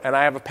field, and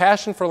I have a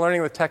passion for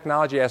learning the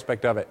technology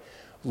aspect of it.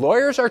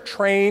 Lawyers are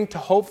trained to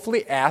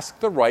hopefully ask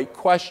the right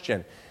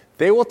question.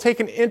 They will take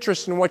an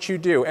interest in what you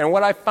do. And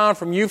what I found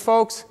from you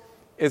folks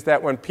is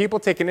that when people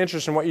take an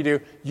interest in what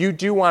you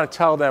do want to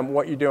tell them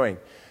what you're doing.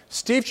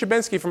 Steve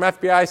Chabinsky from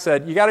FBI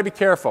said, you got to be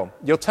careful.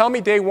 You'll tell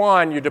me day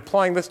one you're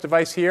deploying this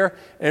device here,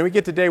 and we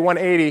get to day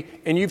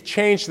 180, and you've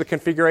changed the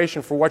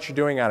configuration for what you're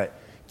doing on it.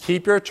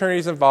 Keep your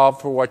attorneys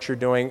involved for what you're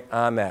doing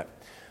on that.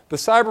 The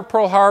cyber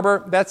Pearl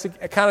Harbor, that's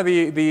kind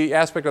of the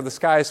aspect of the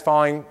sky is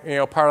falling,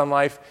 part on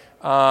life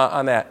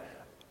on that.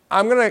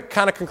 I'm going to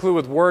kind of conclude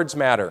with words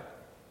matter.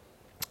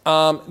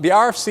 The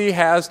RFC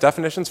has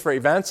definitions for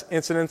events,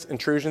 incidents,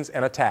 intrusions,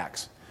 and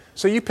attacks.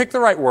 So you pick the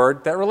right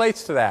word that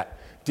relates to that.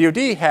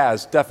 DoD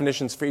has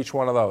definitions for each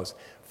one of those.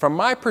 From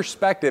my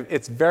perspective,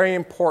 it's very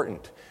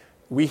important.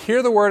 We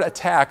hear the word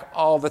attack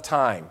all the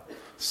time.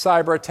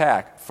 Cyber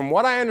attack. From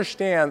what I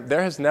understand,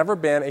 there has never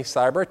been a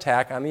cyber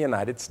attack on the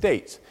United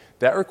States.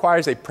 That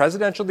requires a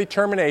presidential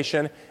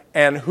determination,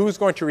 and who's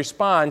going to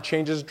respond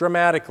changes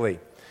dramatically.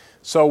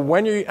 So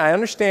I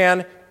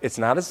understand it's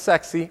not as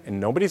sexy, and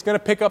nobody's going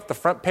to pick up the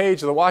front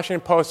page of the Washington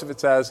Post if it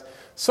says,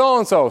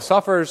 so-and-so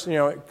suffers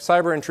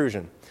cyber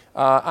intrusion.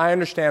 I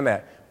understand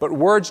that. But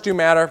words do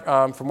matter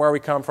from where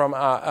we come from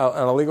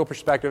on a legal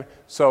perspective,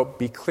 so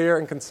be clear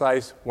and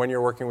concise when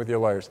you're working with your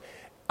lawyers.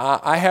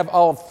 I have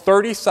all of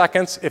 30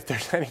 seconds if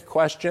there's any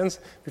questions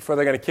before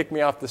they're going to kick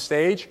me off the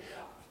stage.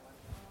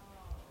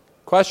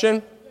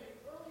 Question?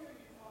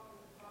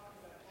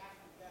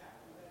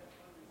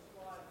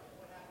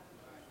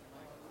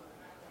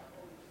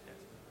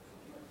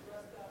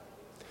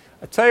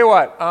 I tell you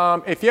what,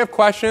 if you have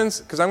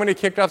questions, because I'm going to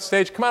get kicked off the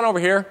stage, come on over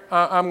here.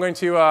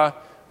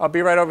 I'll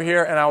be right over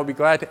here, and I will be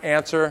glad to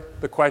answer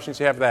the questions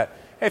you have for that.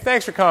 Hey,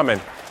 thanks for coming.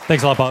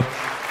 Thanks a lot,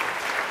 Bob.